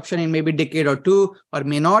a disruption in maybe a decade or two, or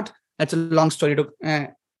may not. That's a long story. I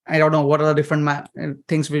don't know what are the different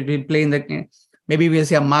things we will play in the. Maybe we'll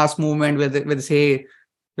see a mass movement with say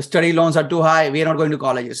the study loans are too high, we are not going to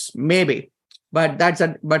colleges. Maybe, but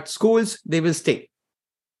but schools, they will stay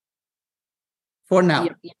for now.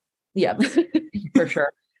 Yeah. For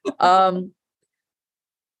sure.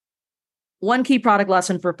 One key product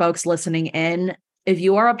lesson for folks listening in: if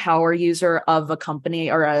you are a power user of a company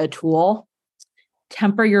or a tool,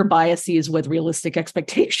 temper your biases with realistic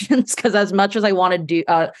expectations. Because as much as I want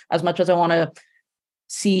to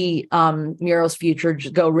see Miro's future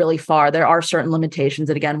go really far, there are certain limitations.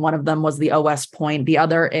 And again, one of them was the OS point. The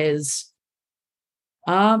other is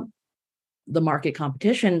the market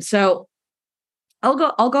competition. So I'll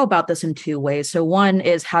go about this in two ways. So one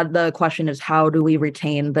is how do we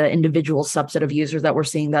retain the individual subset of users that we're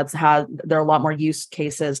seeing there are a lot more use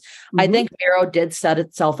cases. I think Miro did set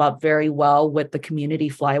itself up very well with the community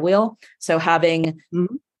flywheel. So having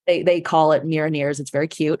they call it Mironeers. It's very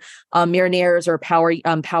cute. Mironeers or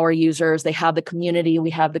power users. They have the community.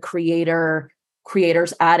 We have the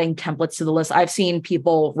creators adding templates to the list. I've seen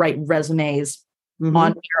people write resumes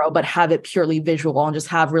on Miro, but have it purely visual and just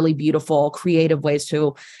have really beautiful, creative ways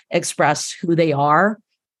to express who they are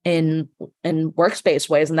in workspace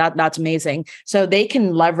ways. And that's amazing. So they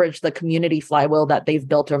can leverage the community flywheel that they've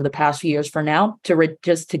built over the past few years for now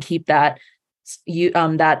just to keep that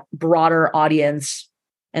broader audience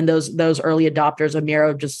and those early adopters of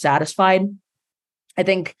Miro just satisfied. I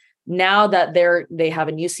think now that they have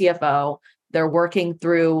a new CFO, they're working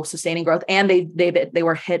through sustaining growth, and they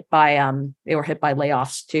were hit by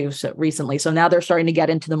layoffs too recently. So now they're starting to get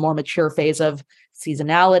into the more mature phase of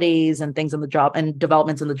seasonalities and things in the job and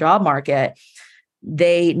developments in the job market.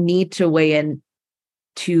 They need to weigh in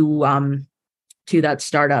to that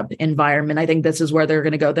startup environment. I think this is where they're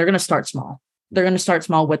going to go. They're going to start small. They're going to start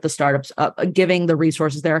small with the startups, giving the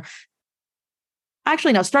resources there.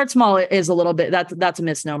 Actually, no, start small is a little bit, that's a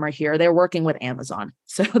misnomer here. They're working with Amazon.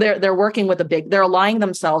 So they're working with they're aligning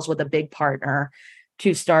themselves with a big partner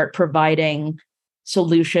to start providing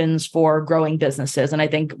solutions for growing businesses. And I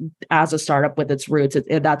think as a startup with its roots,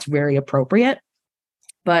 that's very appropriate.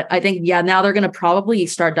 But I think, now they're going to probably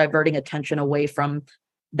start diverting attention away from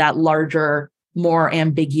that larger, more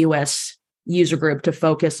ambiguous user group to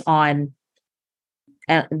focus on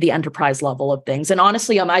the enterprise level of things. And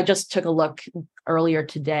honestly, I just took a look earlier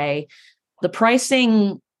today. The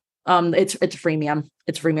pricing, it's freemium.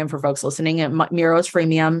 It's freemium for folks listening. And Miro is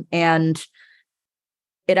freemium, and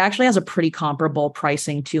it actually has a pretty comparable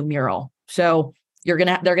pricing to Miro. So they're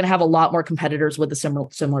gonna have a lot more competitors with a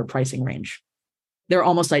similar pricing range. They're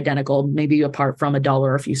almost identical, maybe apart from $1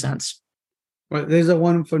 or a few cents. Well, there's a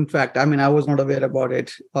one fun fact. I mean, I was not aware about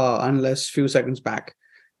it unless a few seconds back.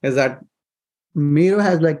 Is that Miro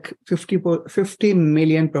has like 50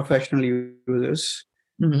 million professional users.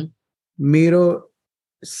 Miro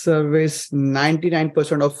service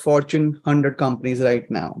 99% of Fortune 100 companies right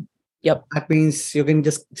now. Yep. That means you can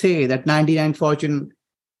just say that 99 Fortune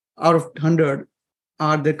out of 100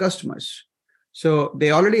 are their customers. So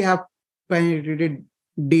they already have penetrated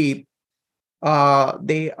deep.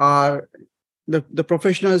 They are the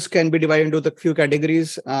professionals can be divided into the few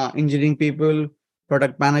categories: engineering people,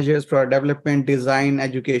 product managers, product development, design,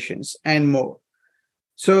 educations, and more.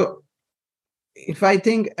 So if I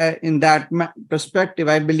think in that perspective,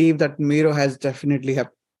 I believe that Miro has definitely have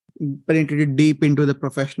penetrated deep into the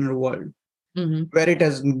professional world. Mm-hmm. Where it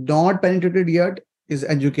has not penetrated yet is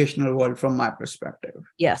educational world from my perspective.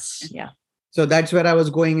 Yes. Yeah. So that's where I was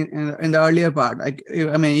going in the earlier part.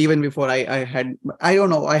 I mean, even before I had, I don't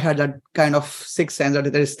know, I had that kind of sixth sense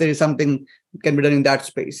that there is something can be done in that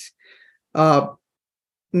space.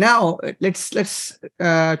 Now let's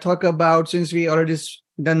talk about, since we already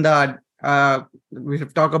done that. We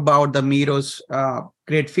have talked about the Miro's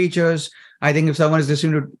great features. I think if someone is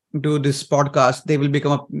listening to this podcast, they will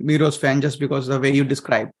become a Miro's fan just because of the way you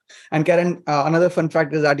describe. And Karen, another fun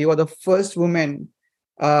fact is that you are the first woman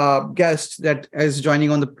guest that is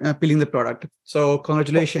joining on the peeling the product. So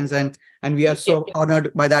congratulations, and we are so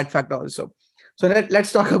honored by that fact also. So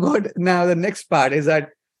let's talk about now the next part is that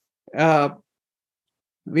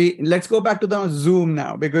let's go back to the Zoom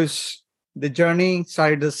now, because the journey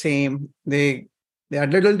started the same. They are a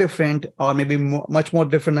little different, or maybe much more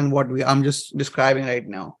different than what I'm just describing right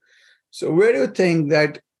now. So where do you think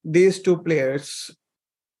that these two players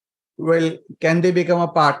can they become a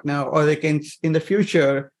partner, or they can in the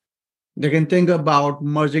future they can think about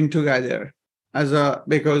merging together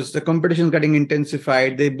because the competition is getting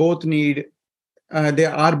intensified. They both need they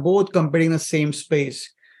are both competing in the same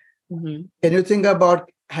space. Mm-hmm. Can you think about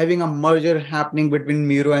having a merger happening between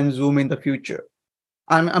Miro and Zoom in the future?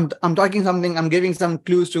 I'm talking something. I'm giving some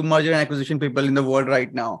clues to merger and acquisition people in the world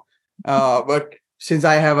right now. But since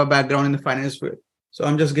I have a background in the finance field, so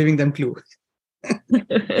I'm just giving them clues.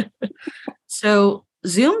 So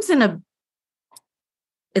Zoom's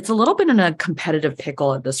it's a little bit in a competitive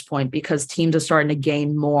pickle at this point because teams are starting to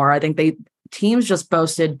gain more. I think teams just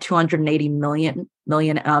boasted 280 million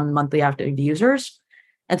monthly active users.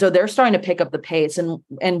 And so they're starting to pick up the pace,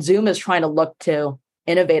 and Zoom is trying to look to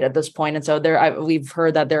innovate at this point. And so we've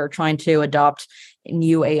heard that they're trying to adopt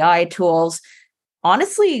new AI tools.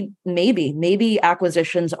 Honestly, maybe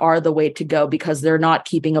acquisitions are the way to go because they're not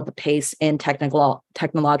keeping up the pace in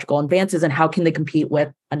technological advances. And how can they compete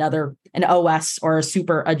with an OS or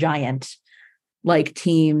a giant like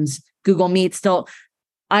Teams, Google Meet? Still,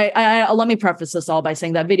 I let me preface this all by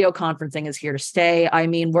saying that video conferencing is here to stay. I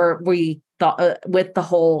mean, we thought with the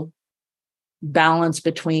whole balance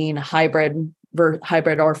between hybrid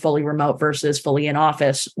or fully remote versus fully in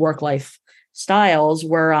office work-life styles,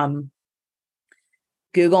 where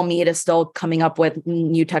Google Meet is still coming up with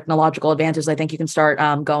new technological advances. I think you can start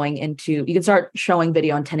you can start showing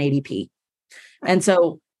video in 1080p. And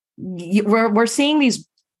so we're seeing these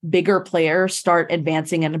bigger players start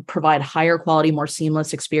advancing and provide higher quality, more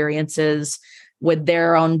seamless experiences with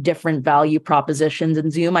their own different value propositions.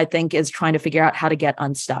 And Zoom, I think, is trying to figure out how to get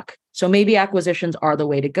unstuck. So maybe acquisitions are the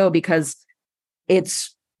way to go because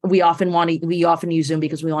we often use Zoom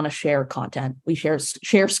because we want to share content. We share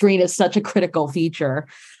screen is such a critical feature,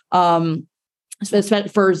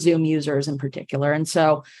 for Zoom users in particular. And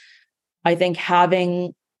so I think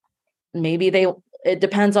it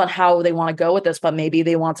depends on how they want to go with this, but maybe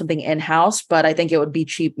they want something in-house, but I think it would be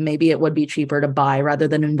cheap. Maybe it would be cheaper to buy rather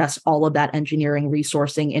than invest all of that engineering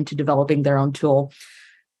resourcing into developing their own tool.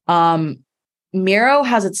 Miro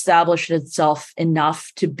has established itself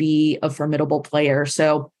enough to be a formidable player.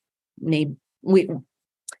 So maybe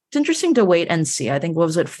it's interesting to wait and see. I think, what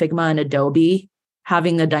was it, Figma and Adobe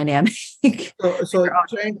having the dynamic? So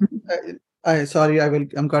Trent,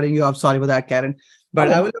 I'm cutting you off. Sorry for that, Karen. But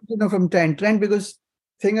I would love to know from Trent, because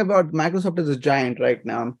thing about Microsoft is a giant right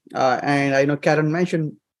now. And I know Karen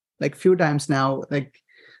mentioned like few times now, like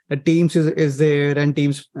the Teams is there and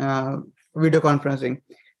Teams video conferencing.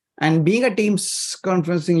 And being a Teams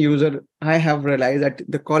conferencing user, I have realized that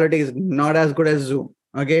the quality is not as good as Zoom.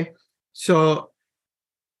 Okay. So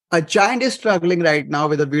a giant is struggling right now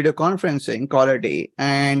with the video conferencing quality.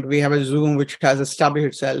 And we have a Zoom which has established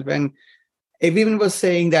itself. And everyone was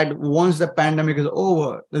saying that once the pandemic is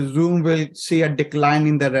over, the Zoom will see a decline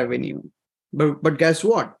in the revenue. But guess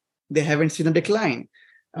what? They haven't seen a decline.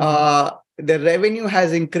 The revenue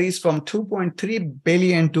has increased from 2.3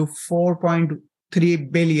 billion to 4.3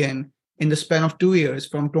 billion in the span of 2 years,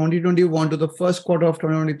 from 2021 to the first quarter of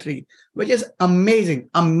 2023, which is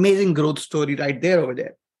amazing growth story right there over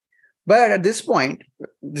there. But at this point,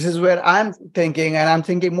 this is where I'm thinking, and I'm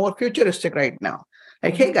thinking more futuristic right now.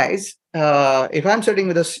 Like, hey guys, if I'm sitting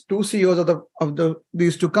with the two CEOs of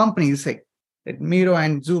these two companies, like Miro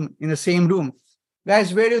and Zoom, in the same room,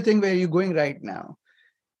 guys, where do you think where you going right now?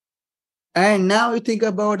 And now you think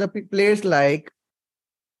about the players like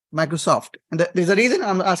Microsoft, and there's a reason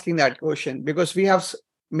I'm asking that question, because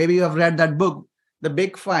maybe you have read that book, The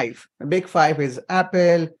Big Five. The Big Five is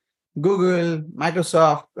Apple, Google,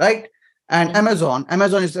 Microsoft, right? And Amazon.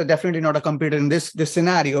 Amazon is definitely not a competitor in this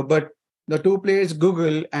scenario, but the two players,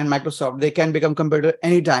 Google and Microsoft, they can become competitor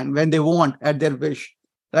anytime when they want at their wish,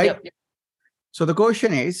 right? Yep. So the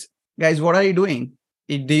question is, guys, what are you doing?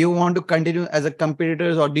 Do you want to continue as a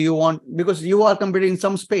competitors, or do you want, because you are competing in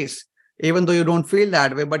some space, even though you don't feel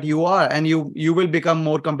that way, but you are, and you will become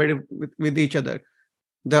more competitive with each other.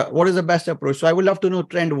 What is the best approach? So I would love to know,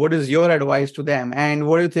 Trent, what is your advice to them, and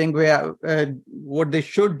what do you think what they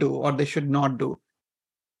should do or they should not do?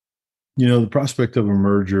 The prospect of a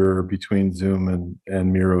merger between Zoom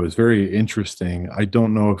and Miro is very interesting. I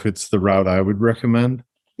don't know if it's the route I would recommend.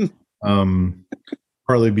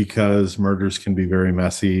 Partly because mergers can be very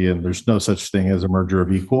messy, and there's no such thing as a merger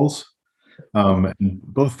of equals. And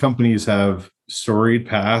both companies have storied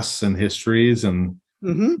pasts and histories and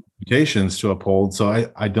reputations to uphold. So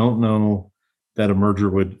I don't know that a merger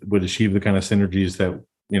would achieve the kind of synergies that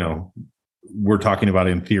we're talking about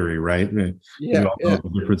in theory, right? We all know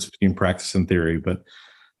the difference between practice and theory, but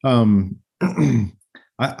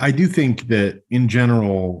I do think that in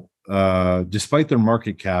general, despite their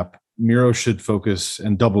market cap, Miro should focus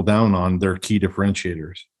and double down on their key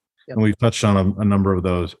differentiators. Yep. And we've touched on a number of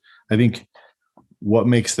those. I think what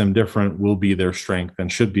makes them different will be their strength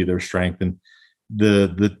and should be their strength. And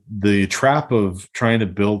the trap of trying to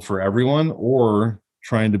build for everyone or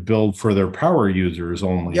trying to build for their power users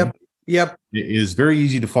only is very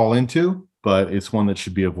easy to fall into, but it's one that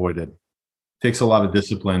should be avoided. It takes a lot of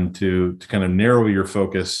discipline to kind of narrow your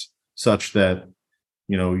focus such that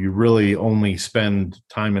you really only spend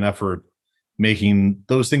time and effort making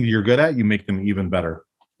those things you're good at, you make them even better.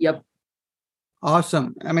 Yep.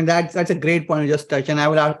 Awesome. I mean, that's a great point you just touched. And I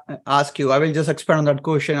will ask you, I will just expand on that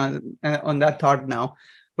question on that thought now.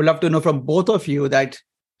 Would love to know from both of you that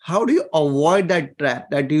how do you avoid that trap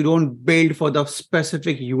that you don't build for the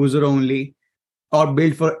specific user only or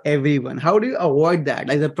build for everyone? How do you avoid that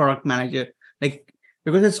as a product manager?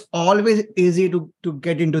 Because it's always easy to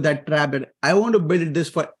get into that trap that I want to build this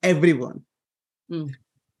for everyone. In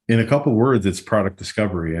a couple words, it's product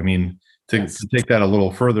discovery. I mean, to take that a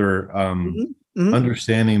little further,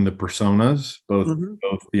 understanding the personas, both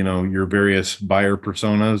your various buyer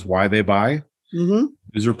personas, why they buy,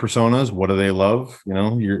 user personas, what do they love?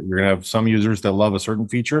 You're going to have some users that love a certain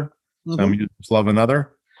feature, some users love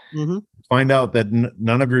another. Find out that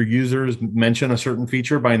none of your users mention a certain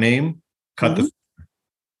feature by name, cut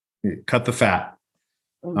the fat.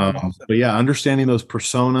 But yeah, understanding those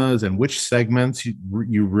personas and which segments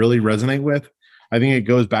you really resonate with. I think it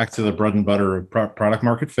goes back to the bread and butter of product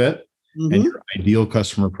market fit and your ideal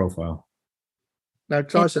customer profile.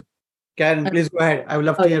 That's awesome. Karen, please go ahead. I would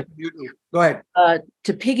love to hear from you too. Go ahead.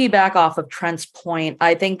 To piggyback off of Trent's point,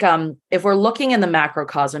 I think if we're looking in the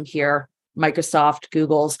macrocosm here, Microsoft,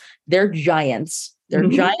 Google's, they're giants. They're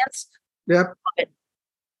giants. Yep.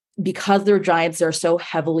 Because they're giants, they're so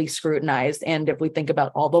heavily scrutinized. And if we think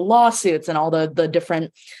about all the lawsuits and all the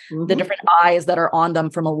different eyes that are on them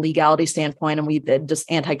from a legality standpoint, and we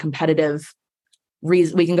just anti-competitive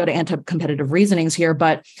we can go to anti-competitive reasonings here,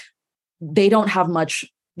 but they don't have much.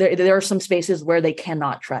 There are some spaces where they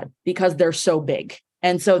cannot tread because they're so big.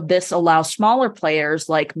 And so this allows smaller players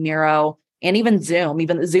like Miro and even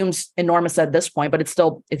Zoom's enormous at this point, but it's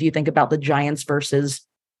still, if you think about the giants versus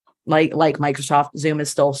like Microsoft, Zoom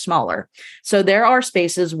is still smaller. So there are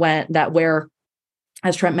spaces where,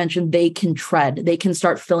 as Trent mentioned, they can tread, they can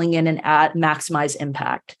start filling in and maximize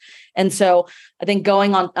impact. And so I think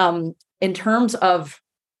going on in terms of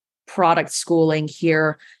product schooling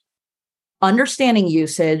here, understanding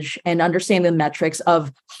usage and understanding the metrics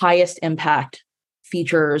of highest impact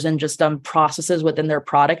features and just processes within their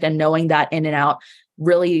product and knowing that in and out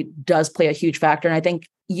really does play a huge factor. And I think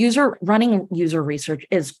running user research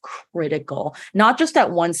is critical, not just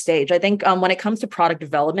at one stage. I think when it comes to product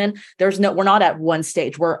development, we're not at one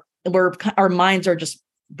stage. Our minds are just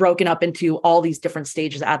broken up into all these different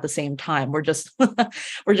stages at the same time. We're just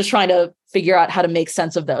trying to figure out how to make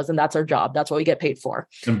sense of those, and that's our job. That's what we get paid for.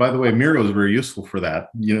 And by the way, Miro is very useful for that.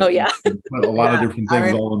 Oh yeah, a lot of different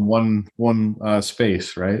things all in one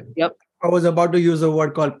space, right? Yep. I was about to use a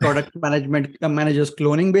word called product management managers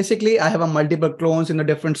cloning. Basically, I have multiple clones in the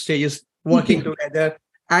different stages working together,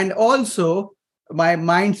 And also, my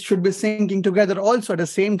minds should be syncing together also at the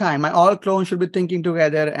same time. My all clones should be thinking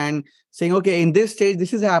together and saying, okay, in this stage,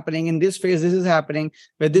 this is happening. In this phase, this is happening.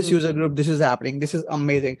 With this user group, this is happening. This is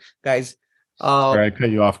amazing, guys. All right, I cut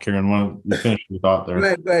you off, Karen. Why don't you finish your thought there?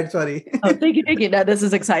 Go ahead, sorry. Oh, thank you. No, this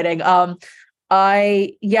is exciting.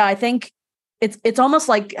 I think it's almost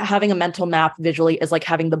like having a mental map visually is like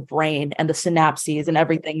having the brain and the synapses and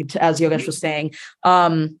everything, as Yogesh was saying.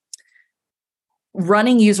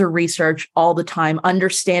 Running user research all the time,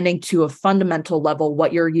 understanding to a fundamental level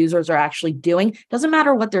what your users are actually doing. Doesn't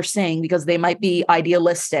matter what they're saying, because they might be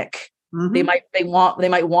idealistic. Mm-hmm. They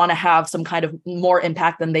might want to have some kind of more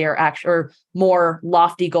impact than they are actually, or more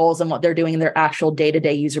lofty goals than what they're doing in their actual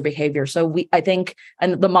day-to-day user behavior. So I think,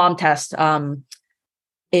 and the Mom Test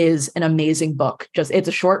is an amazing book. It's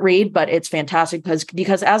a short read, but it's fantastic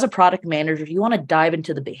because as a product manager, you want to dive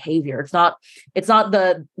into the behavior.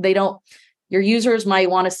 Your users might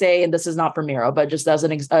want to say, and this is not for Miro, but just as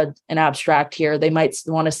an abstract here, they might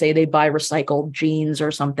want to say they buy recycled jeans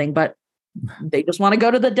or something, but they just want to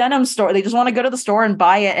go to the denim store. They just want to go to the store and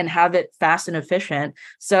buy it and have it fast and efficient.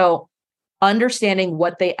 So understanding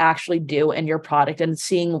what they actually do in your product and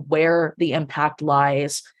seeing where the impact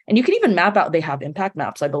lies. And you can even map out, they have impact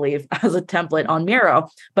maps, I believe, as a template on Miro,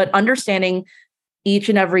 but understanding each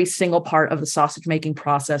and every single part of the sausage making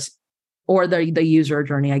process, or the user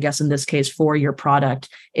journey, I guess, in this case, for your product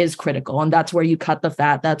is critical. And that's where you cut the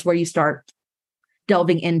fat. That's where you start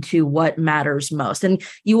delving into what matters most. And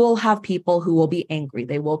you will have people who will be angry.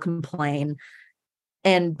 They will complain.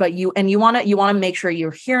 But you want to make sure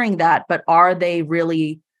you're hearing that, but are they a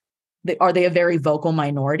very vocal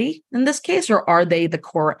minority in this case, or are they the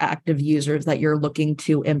core active users that you're looking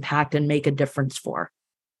to impact and make a difference for?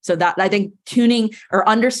 So that, I think, tuning or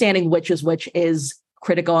understanding which is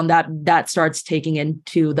critical, and that starts taking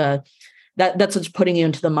into that's what's putting you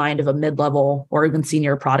into the mind of a mid-level or even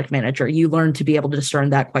senior product manager. You learn to be able to discern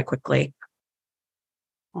that quite quickly.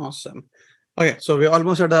 Awesome. Okay, so we're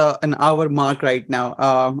almost at an hour mark right now.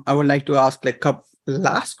 I would like to ask like a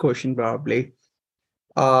last question, probably.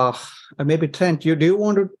 Maybe Trent, do you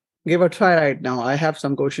want to give a try right now? I have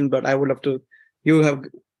some questions, but I would love to.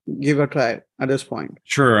 Give a try at this point.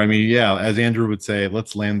 Sure. I mean, yeah, as Andrew would say,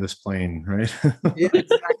 let's land this plane, right? Yeah,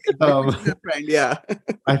 exactly. Yeah.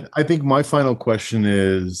 I think my final question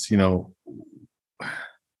is,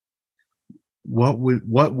 what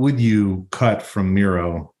would you cut from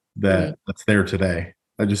Miro that's there today?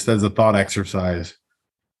 Just as a thought exercise.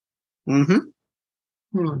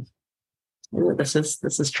 Ooh, this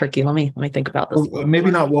is tricky. Let me think about this. Well,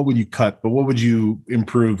 maybe not what would you cut, but what would you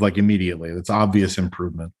improve like immediately? That's obvious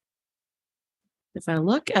improvement. If I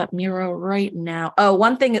look at Miro right now,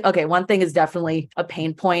 one thing is definitely a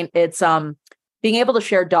pain point. It's being able to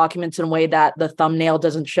share documents in a way that the thumbnail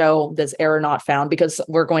doesn't show this error not found, because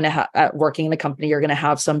we're going to working in a company, you're going to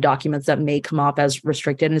have some documents that may come off as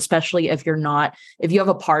restricted. And especially if you have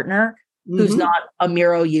a partner who's not a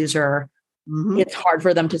Miro user, it's hard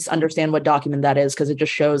for them to understand what document that is, because it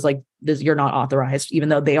just shows like this, you're not authorized, even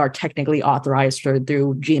though they are technically authorized through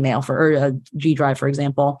Gmail or G Drive, for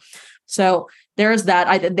example. So there's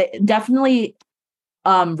that. Definitely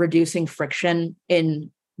reducing friction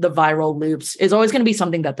in the viral loops is always going to be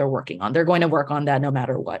something that they're working on. They're going to work on that no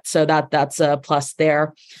matter what. So that's a plus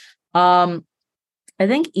there. I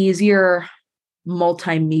think easier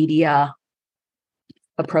multimedia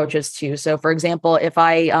approaches too. So for example, if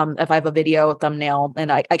I have a video thumbnail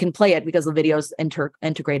and I can play it because the video is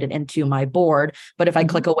integrated into my board, but if I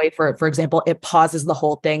click away for example, it pauses the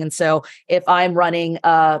whole thing. And so if I'm running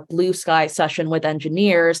a blue sky session with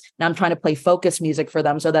engineers and I'm trying to play focus music for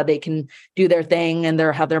them so that they can do their thing and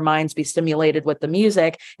have their minds be stimulated with the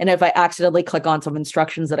music, and if I accidentally click on some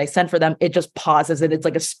instructions that I sent for them, it just pauses it. It's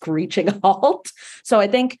like a screeching halt. So I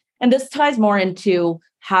think, and this ties more into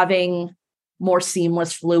having more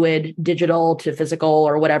seamless, fluid, digital to physical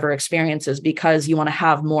or whatever experiences, because you want to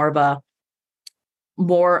have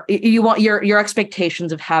you want your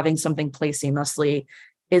expectations of having something play seamlessly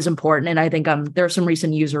is important. And I think there's some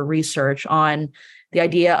recent user research on the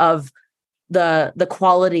idea of the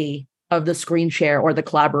quality of the screen share or the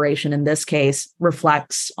collaboration in this case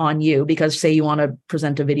reflects on you, because say you want to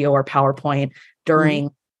present a video or PowerPoint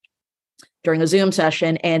during a Zoom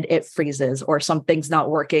session and it freezes or something's not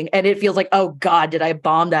working and it feels like, oh God, did I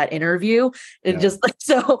bomb that interview?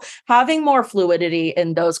 So having more fluidity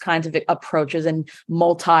in those kinds of approaches and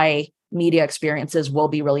multimedia experiences will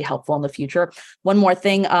be really helpful in the future. One more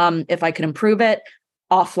thing, if I could improve it,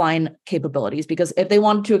 offline capabilities, because if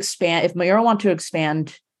Miro want to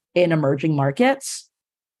expand in emerging markets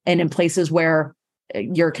and in places where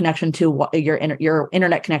your connection to your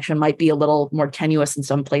internet connection might be a little more tenuous in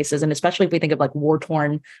some places. And especially if we think of like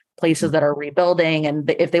war-torn places that are rebuilding, and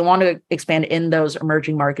if they want to expand in those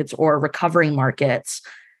emerging markets or recovering markets,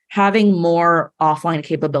 having more offline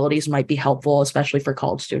capabilities might be helpful, especially for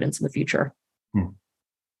college students in the future.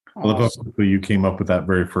 I love how quickly you came up with that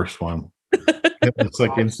very first one. It's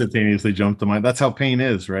like instantaneously jumped to mind. That's how pain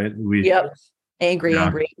is, right? Yep. Angry.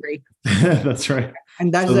 That's right.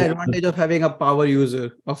 And that's the advantage of having a power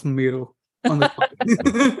user of Miro on the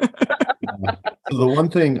So the one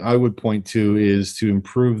thing I would point to is to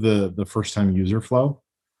improve the first time user flow.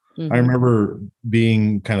 I remember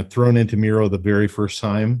being kind of thrown into Miro the very first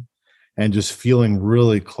time and just feeling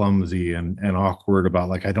really clumsy and awkward about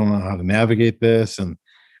like, I don't know how to navigate this. And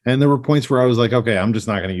there were points where I was like, okay, I'm just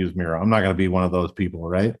not going to use Miro. I'm not going to be one of those people,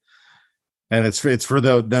 right? And it's for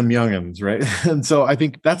them youngins, right? And so I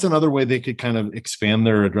think that's another way they could kind of expand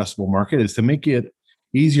their addressable market, is to make it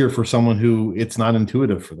easier for someone who it's not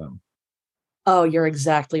intuitive for them. Oh, you're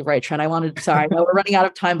exactly right, Trent. I know we're running out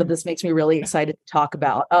of time, but this makes me really excited to talk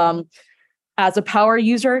about. As a power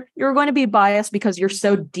user, you're going to be biased because you're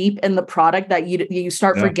so deep in the product that you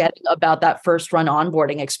start forgetting about that first run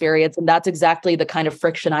onboarding experience. And that's exactly the kind of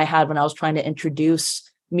friction I had when I was trying to introduce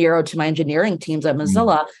Miro to my engineering teams at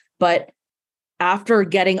Mozilla. But after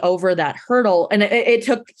getting over that hurdle, and it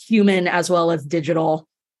took human as well as digital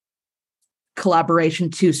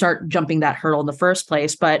collaboration to start jumping that hurdle in the first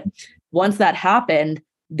place. But once that happened,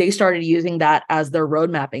 they started using that as their road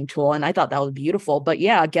mapping tool. And I thought that was beautiful. But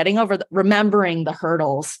yeah, getting over, remembering the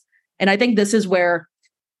hurdles. And I think this is where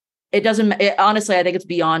honestly, I think it's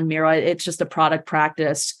beyond Miro. It's just a product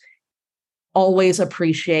practice. Always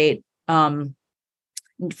appreciate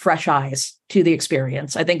fresh eyes to the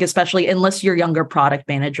experience. I think especially unless you're younger product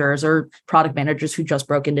managers or product managers who just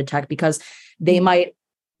broke into tech, because they might,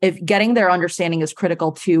 if getting their understanding is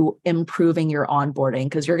critical to improving your onboarding,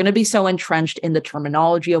 because you're going to be so entrenched in the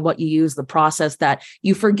terminology of what you use, the process, that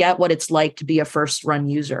you forget what it's like to be a first run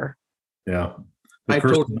user. Yeah. The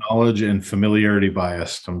curse of knowledge and familiarity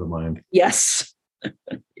bias come to mind. Yes.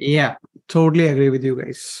 Yeah, totally agree with you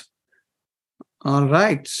guys. All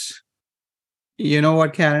right. You know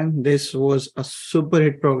what, Karen? This was a super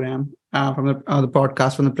hit program from the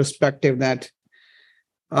podcast, from the perspective that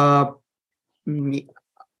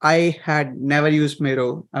I had never used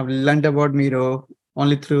Miro. I've learned about Miro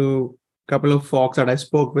only through a couple of folks that I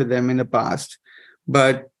spoke with them in the past.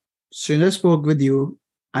 But since I spoke with you,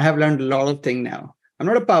 I have learned a lot of things now. I'm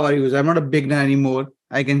not a power user. I'm not a beginner anymore.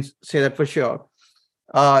 I can say that for sure.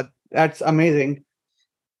 That's amazing.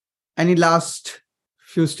 Any last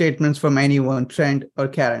few statements from anyone, Trent or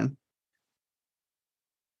Karen?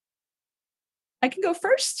 I can go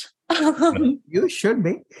first. You should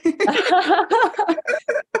be.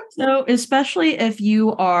 So especially if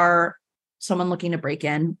you are someone looking to break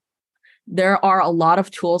in, there are a lot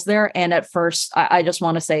of tools there. And at first, I just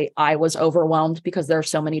want to say I was overwhelmed because there are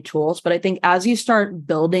so many tools. But I think as you start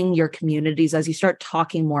building your communities, as you start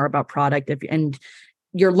talking more about product and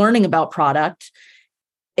you're learning about product,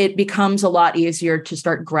 it becomes a lot easier to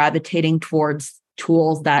start gravitating towards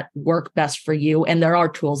tools that work best for you. And there are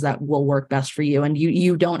tools that will work best for you. And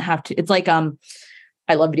you don't have to, it's like,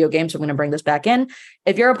 I love video games, so I'm going to bring this back in.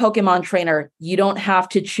 If you're a Pokemon trainer, you don't have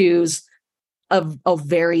to choose a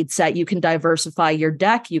varied set. You can diversify your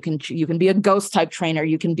deck. You can be a ghost type trainer.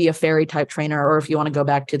 You can be a fairy type trainer, or if you want to go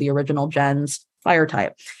back to the original gens, fire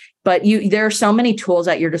type. But there are so many tools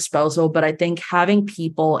at your disposal. But I think having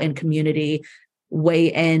people in community weigh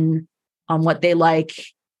in on what they like,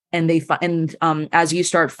 and as you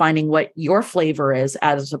start finding what your flavor is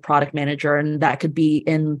as a product manager, and that could be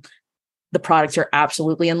in the products you're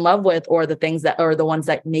absolutely in love with, or the things that are the ones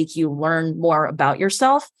that make you learn more about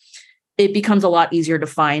yourself, it becomes a lot easier to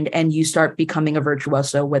find, and you start becoming a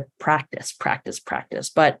virtuoso with practice.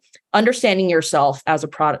 But understanding yourself as a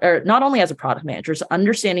product, or not only as a product manager, so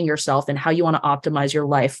understanding yourself and how you want to optimize your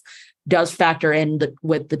life does factor in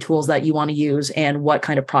with the tools that you want to use and what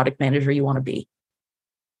kind of product manager you want to be.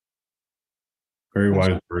 Very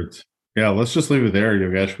wise words. Yeah, let's just leave it there,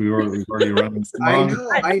 Yogesh. We've already run.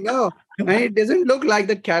 I know. And it doesn't look like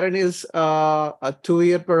that Karen is a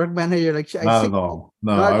 2-year product manager. Not at all.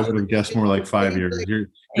 No, I would have guessed more like 5 years. You're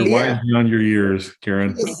wise beyond your years,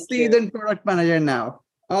 Karen. She's a seasoned product manager now.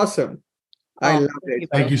 Awesome. I love it.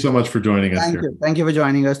 Thank you so much for joining us. Thank you. Thank you for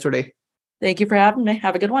joining us today. Thank you for having me.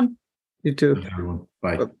 Have a good one. You too. Everyone.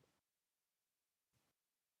 Bye.